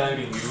constantly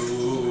heading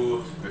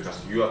you because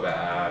you are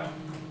bad.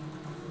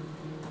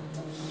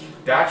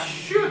 That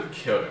should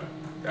kill him.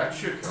 That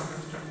should kill him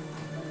next turn.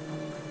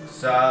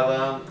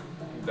 7.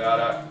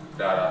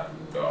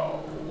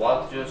 Go.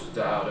 What just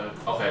doubted?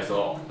 Okay,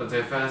 so the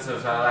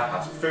defensive side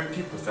has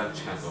 50%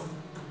 chance of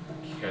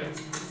killing.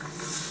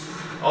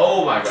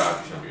 Oh my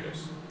god, we shouldn't do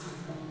this.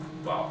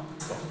 Wow.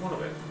 What's the point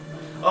of it?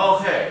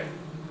 Okay.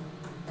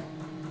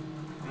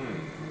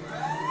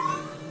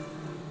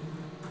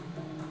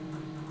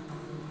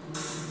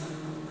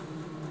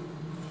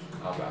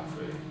 How about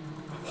free?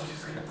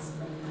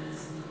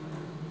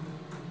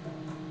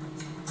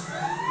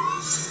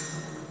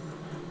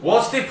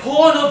 What's the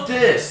point of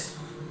this?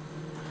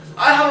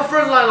 I have a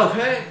friend line,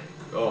 okay?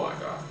 Oh my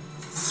god.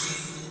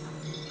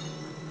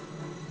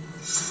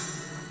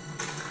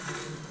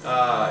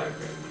 You're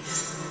good.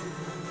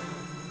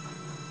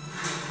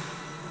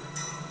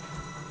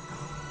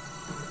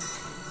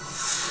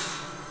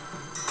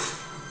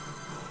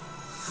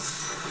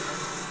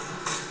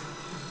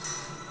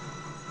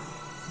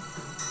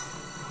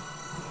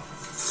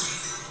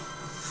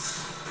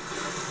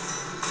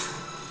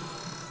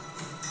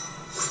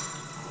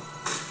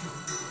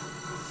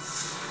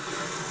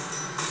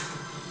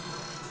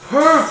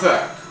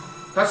 Perfect!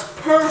 That's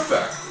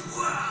perfect!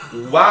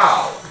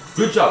 Wow!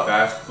 Good job,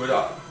 guys. Good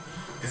job.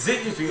 The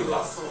Zeke is doing a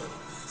lot.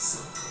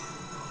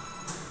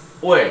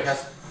 Wait,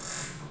 that's...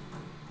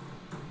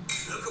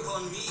 Look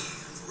upon me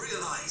and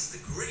realize the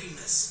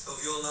greatness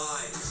of your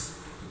lives.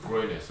 The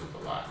greatness of the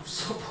life.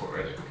 So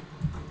poetic.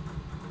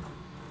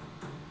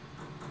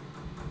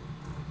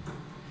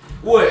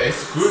 Wait,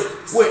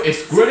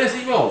 is greatness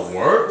even a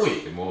word?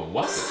 Wait,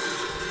 what?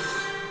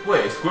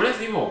 Wait, is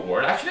greatness even a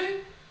word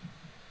actually?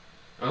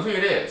 I don't think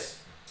it is.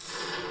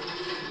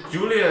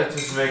 Julia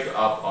just make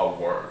up a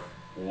word.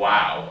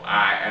 Wow,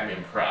 I am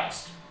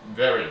impressed.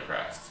 Very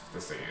impressed,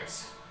 this thing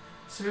is.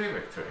 Sweet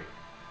victory.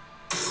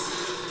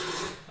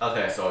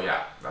 Okay, so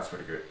yeah, that's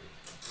pretty good.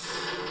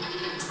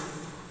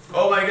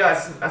 Oh my god,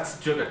 that's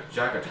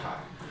Jaghatai.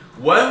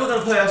 When we're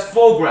gonna play as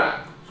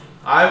Fogram?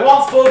 I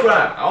want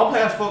Fogram! I want to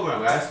play as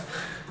Fogram, guys.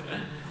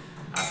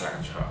 That's like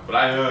a child, but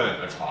I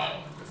am a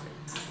child.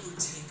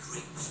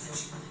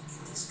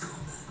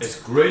 Is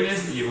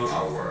greatness even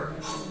a word?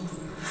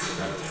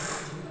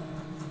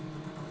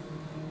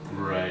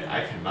 Right,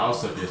 I can now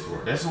say this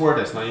word. This word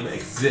does not even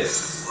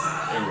exist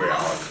in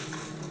reality.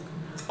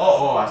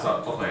 Oh, I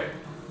thought, okay.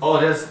 Oh,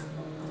 there's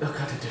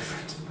kind of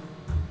different.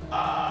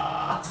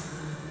 What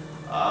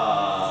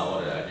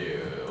did I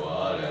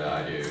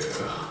do?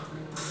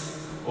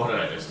 What did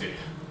I just do?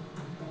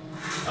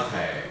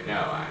 Okay,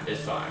 never mind.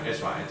 It's fine.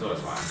 It's always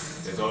fine.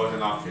 There's always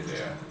an option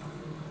there.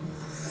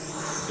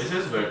 This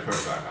is very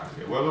perfect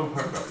actually. Well done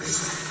perfectly.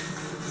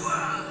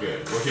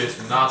 Good. Which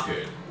is not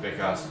good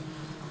because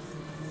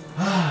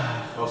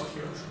also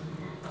huge.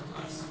 That's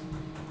nice.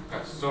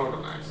 That's sort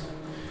of nice.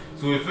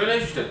 So we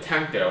finished the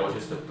tank there, which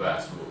is the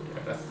best move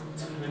there. That's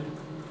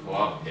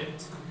 12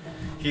 hit.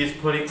 He's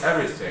putting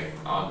everything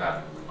on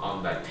that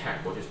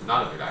tank, which is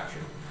not a good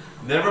action.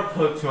 Never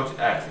put 2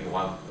 eggs in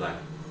one blank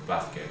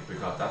basket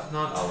because that's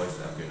not always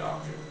a good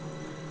option.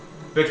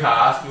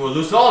 Because you will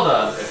lose all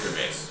of them if you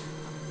miss.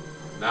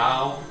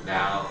 Now.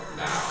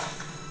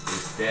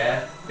 He's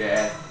dead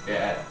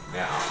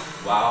now.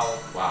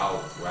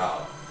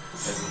 Wow.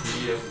 And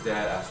he is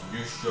dead as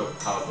usual,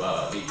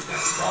 probably.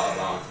 That's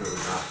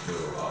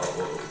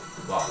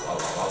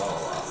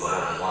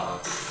wow.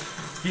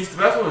 He's the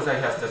best one is that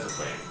he has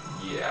discipline.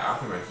 Yeah, I'm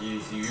correct. He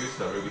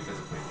used a really good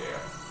discipline there.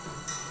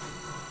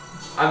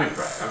 I'm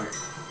impressed.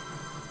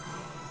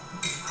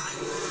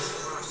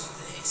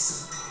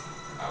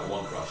 I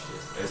won't rush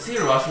this. Is he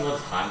rushing all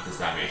the time? Does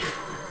that mean?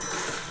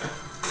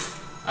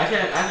 I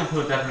can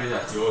put definitely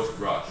that yours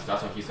rush.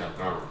 That's what he said.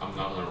 I'm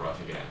not gonna rush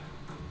again.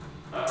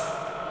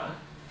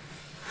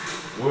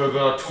 We're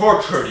gonna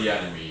torture the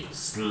enemy,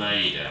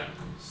 slay them,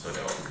 so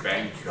they'll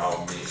thank our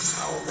means,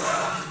 our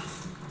well.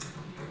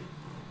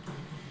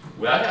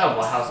 We actually have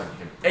 1 house on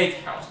him, 8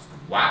 health.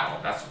 Wow,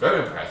 that's very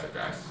impressive,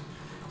 guys.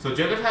 So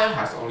Jaghatai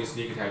has only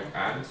sneak attack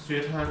and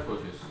speed attack,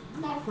 which is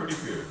not pretty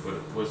good, but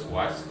with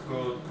white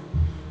skill,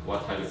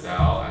 what type is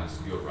out and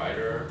skill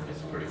rider,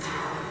 it's pretty good.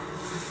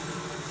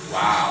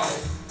 Wow,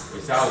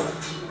 is that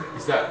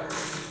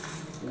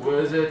what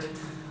is it?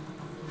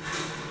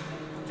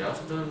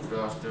 Justin,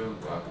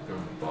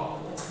 welcome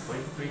bubble.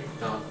 Bing,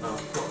 down,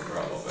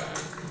 rubber band.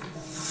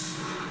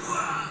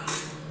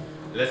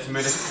 Let's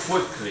make it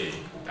quickly.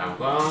 I'm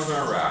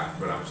gonna run,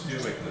 but I'm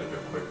still making it a little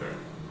bit quicker.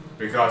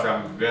 Because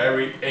I'm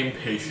very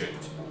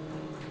impatient.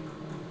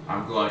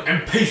 I'm going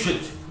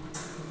impatient!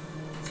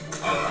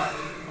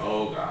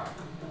 Oh god.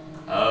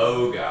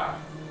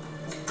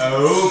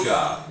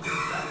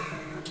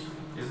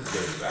 This is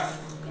really bad.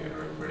 Okay,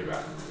 pretty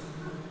bad.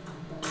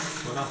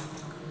 Well, no.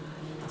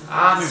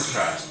 I'm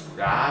impressed.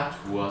 That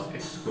was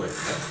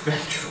exquisite.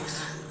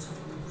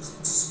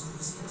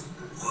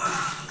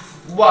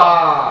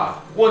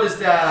 Wow! What is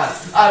that?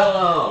 I don't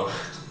know.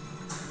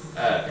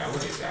 Okay,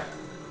 what is that?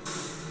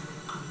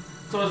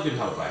 So it's good to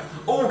have a bike.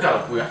 Oh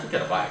god, we have to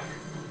get a bike.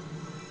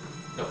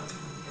 Nope.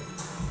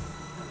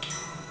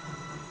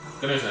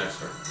 There's an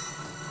expert.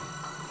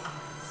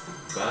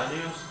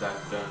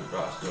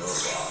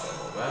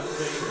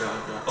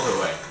 Okay,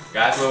 wait.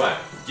 Guys, we went.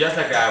 Just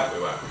like that, we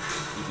went.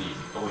 It's easy.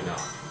 Oh, we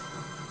not.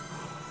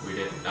 We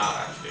did not,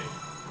 actually.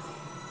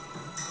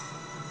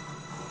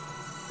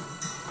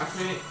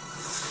 Actually,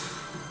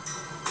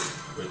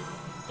 wait,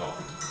 don't.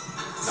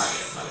 Not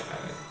yet.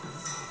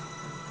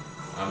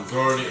 I'm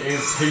growing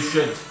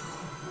impatient.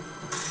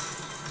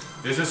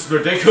 This is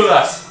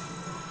ridiculous.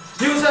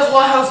 He was has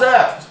 1 house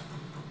left.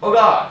 Oh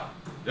god,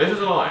 this is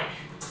annoying.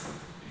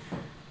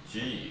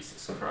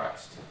 Jesus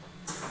Christ.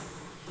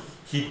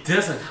 He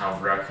doesn't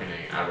have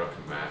reckoning, I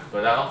recommend,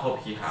 but I don't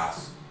hope he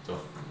has. So,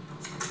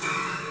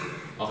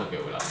 also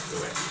good with us. We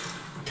win.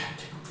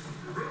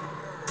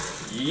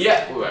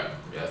 Yeah, we win.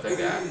 Yes, like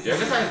that.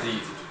 Jaghatai is easy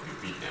to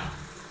beat now.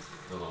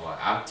 Don't know why.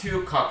 I'm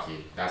too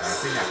cocky that I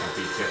think I can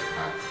beat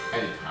Jaghatai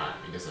anytime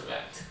in this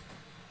event.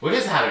 Which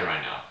is happening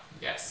right now.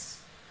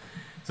 Yes.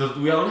 So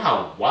we only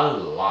have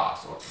 1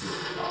 loss or 2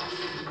 loss.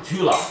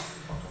 2 loss.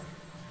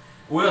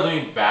 We are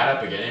doing bad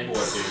at the beginning, but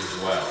we're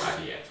doing well at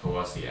the end,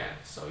 towards the end.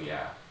 So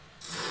yeah.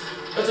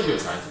 It's a good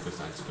sign,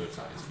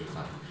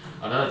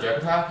 Another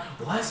Jaghatai?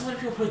 Why so many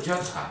people play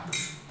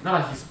Jaghatai? Not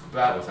like he's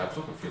bad with that, I'm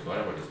so confused.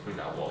 Whatever, just bring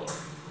that waller.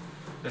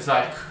 It's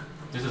like,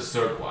 this is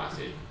 3rd one,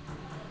 see?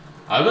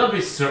 I'm gonna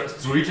be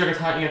 3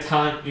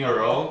 Jaghatai in a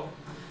row.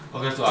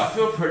 Okay, so I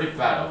feel pretty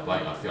bad of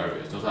buying a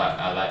Furious. Those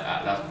I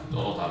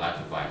like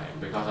to buy him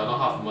because I don't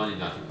have money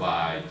now to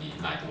buy the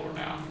Night Lord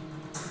now.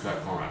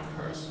 Dragon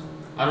Curse.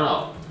 I don't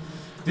know.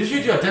 They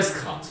should do a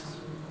discount.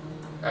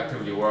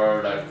 Activity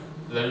World, like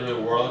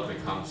Legendary World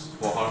becomes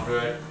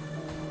 400.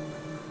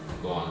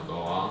 Go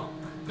on.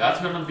 That's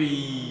gonna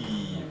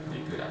be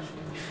pretty good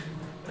actually.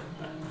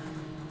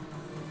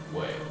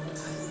 Wait.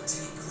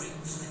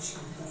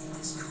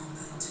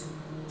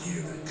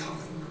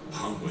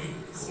 Hungry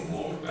for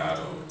more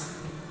battle.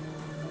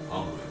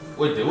 Hungry.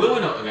 Wait, did we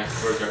win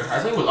against Berserker? I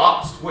think we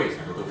lost. Wait a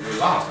second, we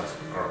lost.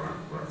 I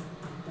remember.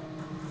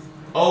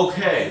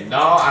 Okay,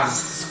 now I'm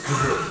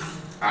screwed.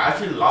 I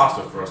actually lost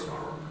the first one.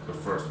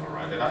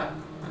 Right? Did I?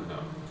 No.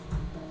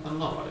 I don't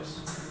know about this.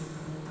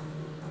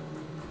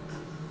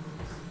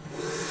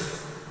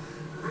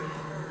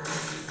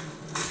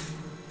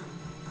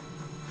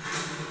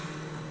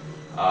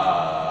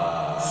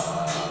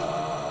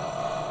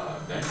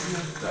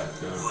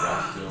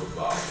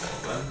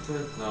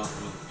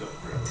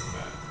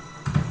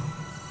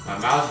 My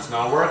mouse is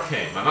not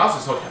working. My mouse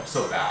is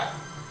so bad.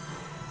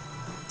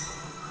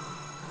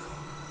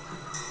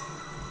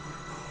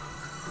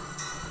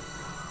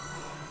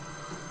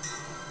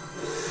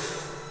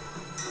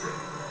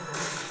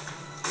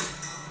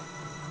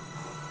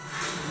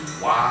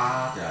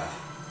 What?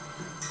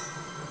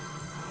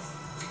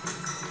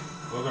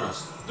 We're gonna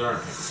stun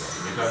him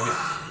because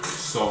he's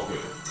so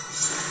good.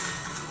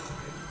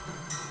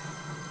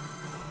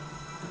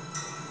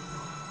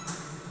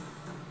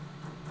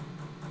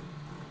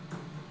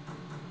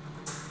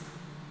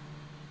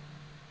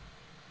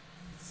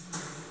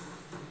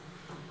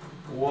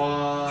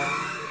 What?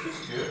 He's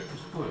good.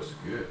 This boy is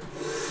good.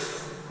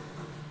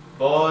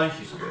 Boy,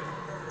 he's good.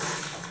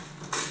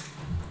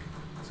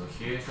 So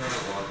here's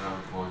what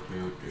I'm going to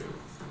do.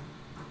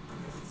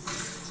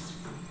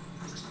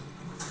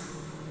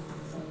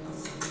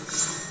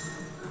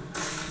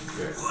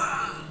 Good.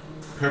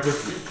 Purpose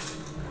reached.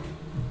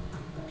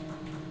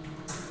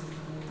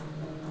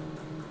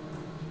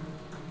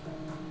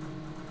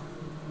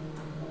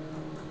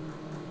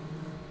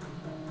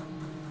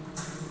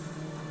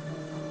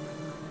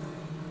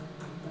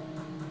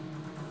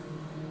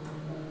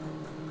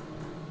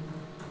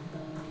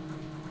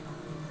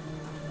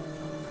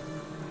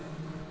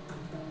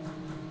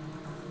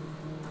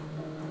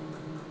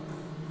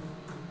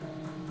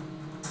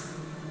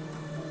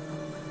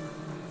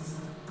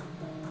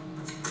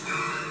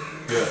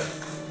 Good,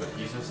 but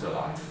he's just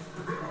alive.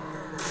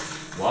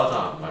 Well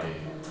done, buddy.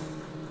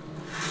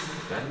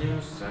 Then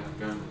your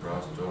second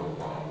brush the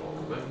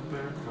wall,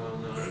 limber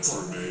corner. Let's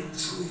remain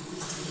true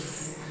today.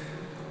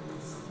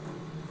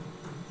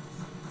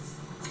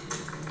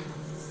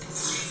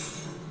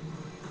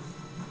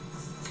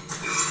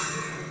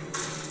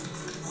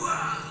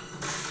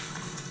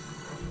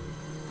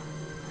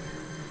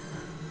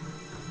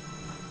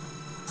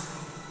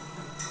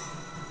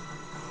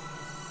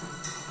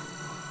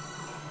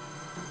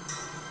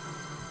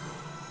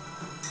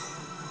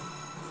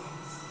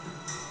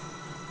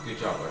 Good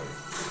job, buddy.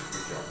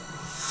 Good job.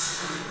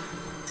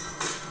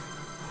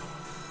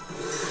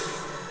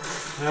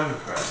 I'm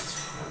impressed.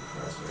 I'm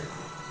impressed, very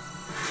cool.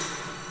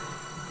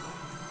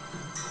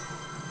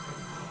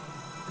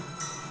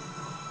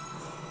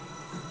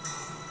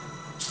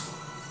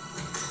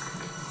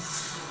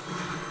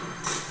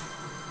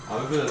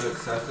 I'm a bit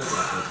excessive, but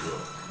I can't do it.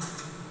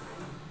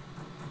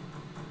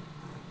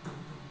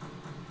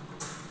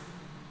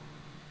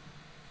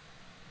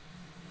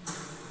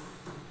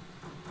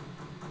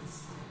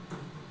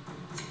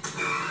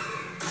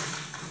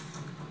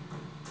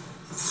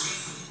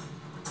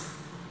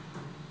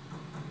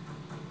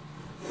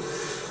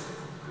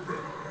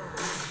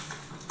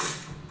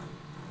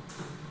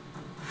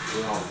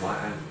 Why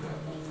am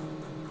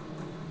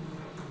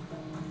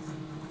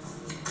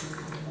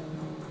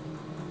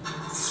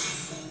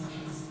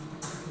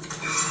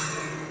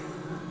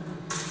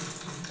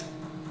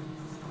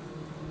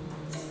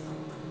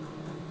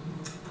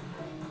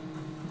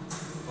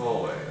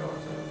oh wait, oh,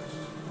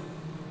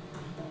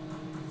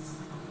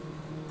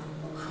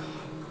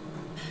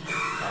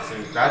 I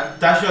think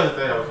that shows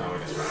that I was not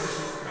with this round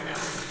right now.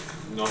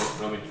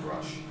 No need to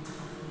rush.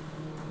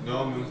 No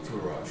need to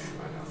rush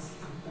right now.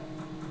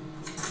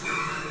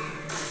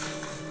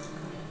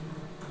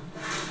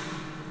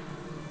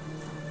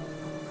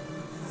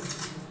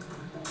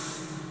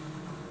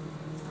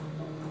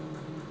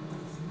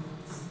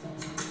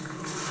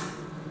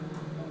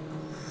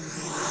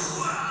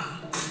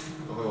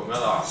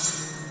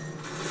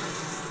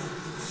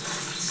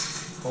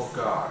 Oh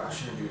god, I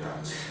shouldn't do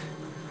that.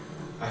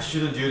 I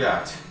shouldn't do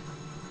that.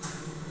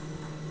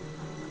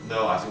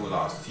 No, I think we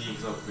lost.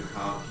 He's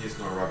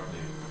gonna rock me.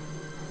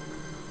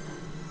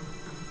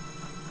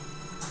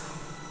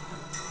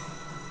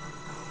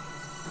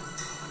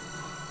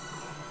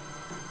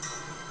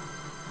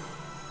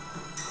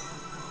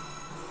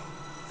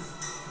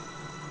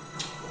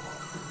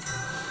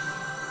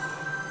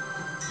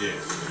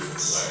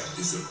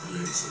 This is a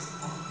place of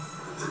honor.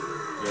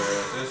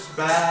 This is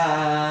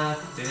bad.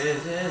 This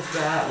is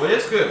bad. Well,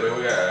 it's good, but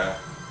we gotta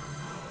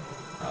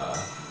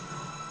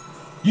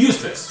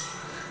use this.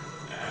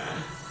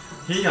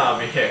 He cannot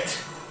be hit.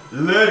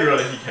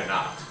 Literally, he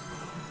cannot.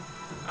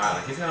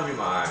 He's gonna be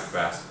my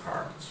best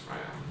cards right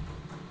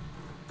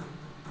now.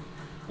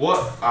 What?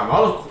 Am I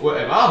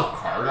out of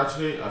cards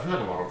actually? I feel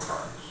like I'm out of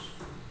cards.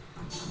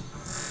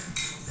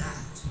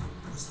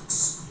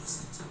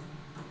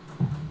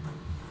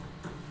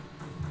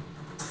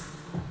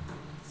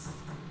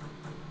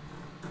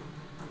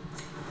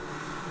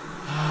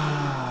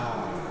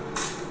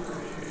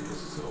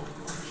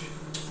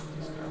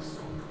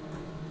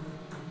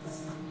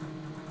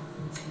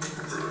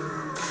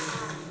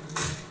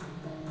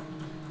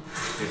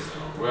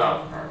 We're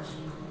out of cards.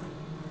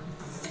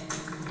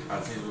 I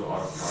think we're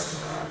out of cards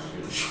that I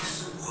actually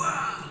use.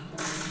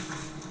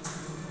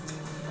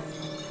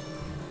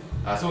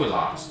 I think we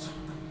lost.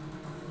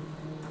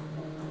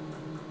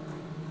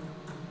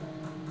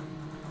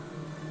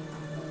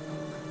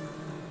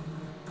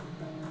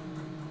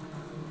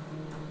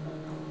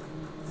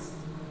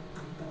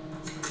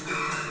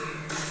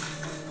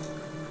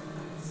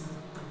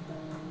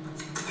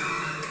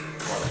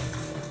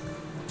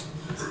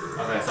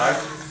 Okay,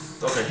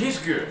 so okay, he's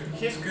good.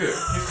 He's good.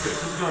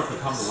 He's gonna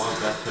become the one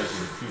best player in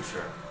the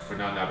future. But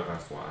not the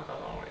best one, I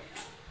thought only.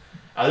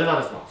 I did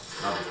not as well.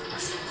 Not as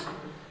best.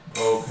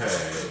 Okay.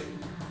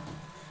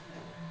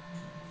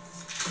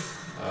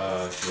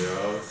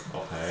 Shield.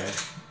 Okay.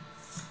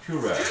 Too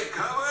red. Get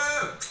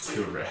cover!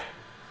 Too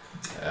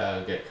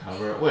red. Get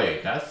cover.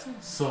 Wait, that's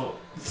so.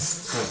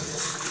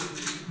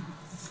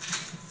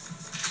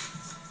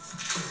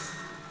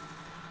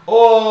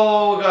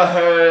 Oh, we got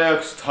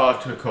Hex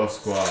Tactical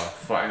Squad.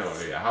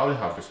 Finally, I already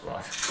have the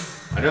squad.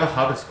 I never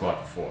had the squad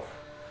before.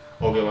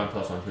 Okay, 1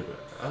 plus 1 to do it.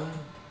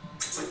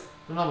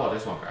 Don't know about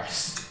this one,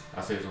 guys.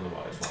 I say something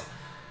about this one.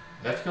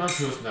 Let's gonna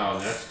choose now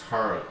next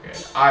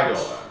target. Idol.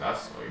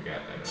 That's what you get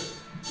later.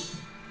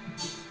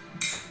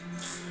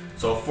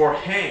 So for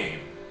him,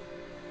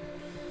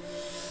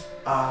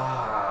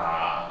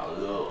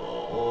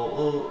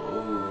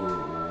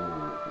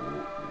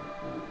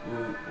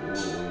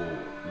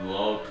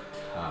 load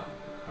cam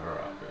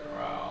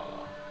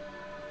Carabinal.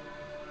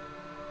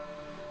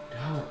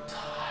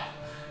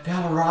 They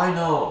have a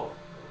rhino.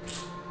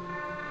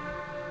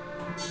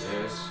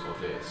 This or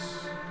this.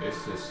 This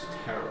is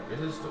terrible. This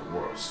is the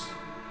worst.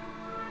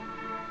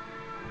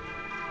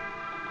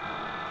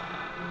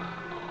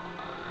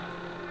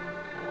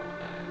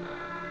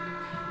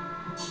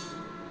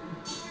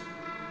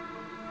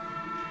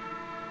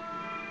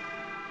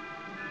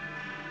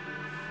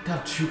 They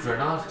have 2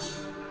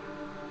 grenades.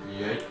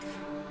 Yike.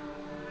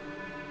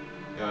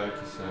 Yeah, I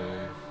could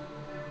say.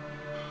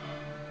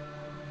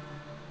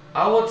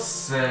 I would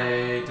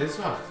say this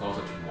one's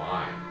closer to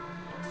mine.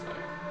 Looks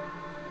like.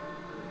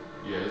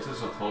 Yeah, this is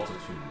closer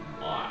to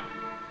mine.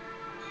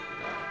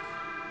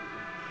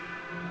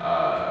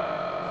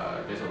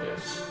 This or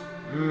this.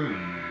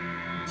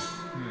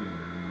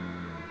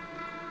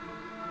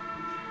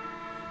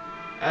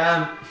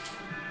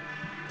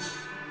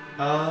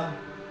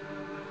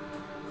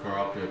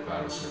 Corrupted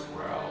Battlefield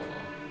Growl.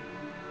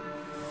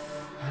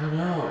 I don't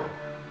know.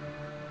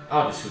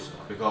 I'll just choose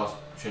one because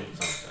changing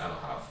something I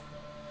don't have.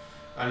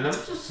 And let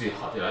me just see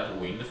how did I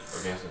win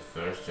against the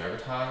first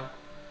Jaghatai?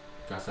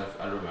 Because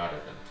I remember I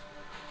didn't.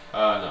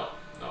 No,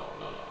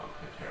 I'm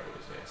terrible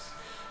with this.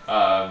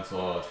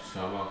 So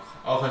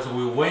okay, so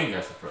we win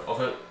against the first.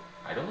 Okay,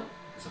 I don't know.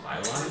 It's an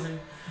island.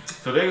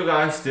 So there you go,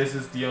 guys. This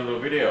is the end of the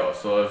video.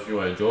 So if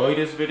you enjoyed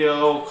this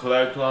video,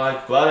 click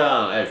like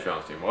button. If you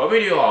want to see more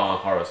video on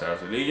Horus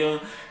Heresy Legion,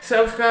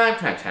 subscribe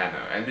to my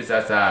channel. And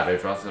besides that,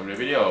 if you want some new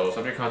videos,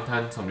 some new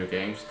content, some new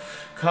games,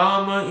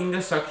 comment in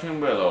the section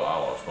below. I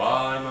will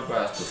try my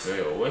best to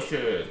fulfill your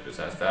wishes.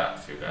 Besides that,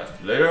 see you guys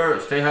later.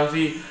 Stay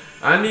healthy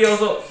and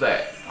also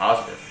stay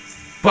positive.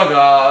 Bye,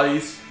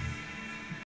 guys.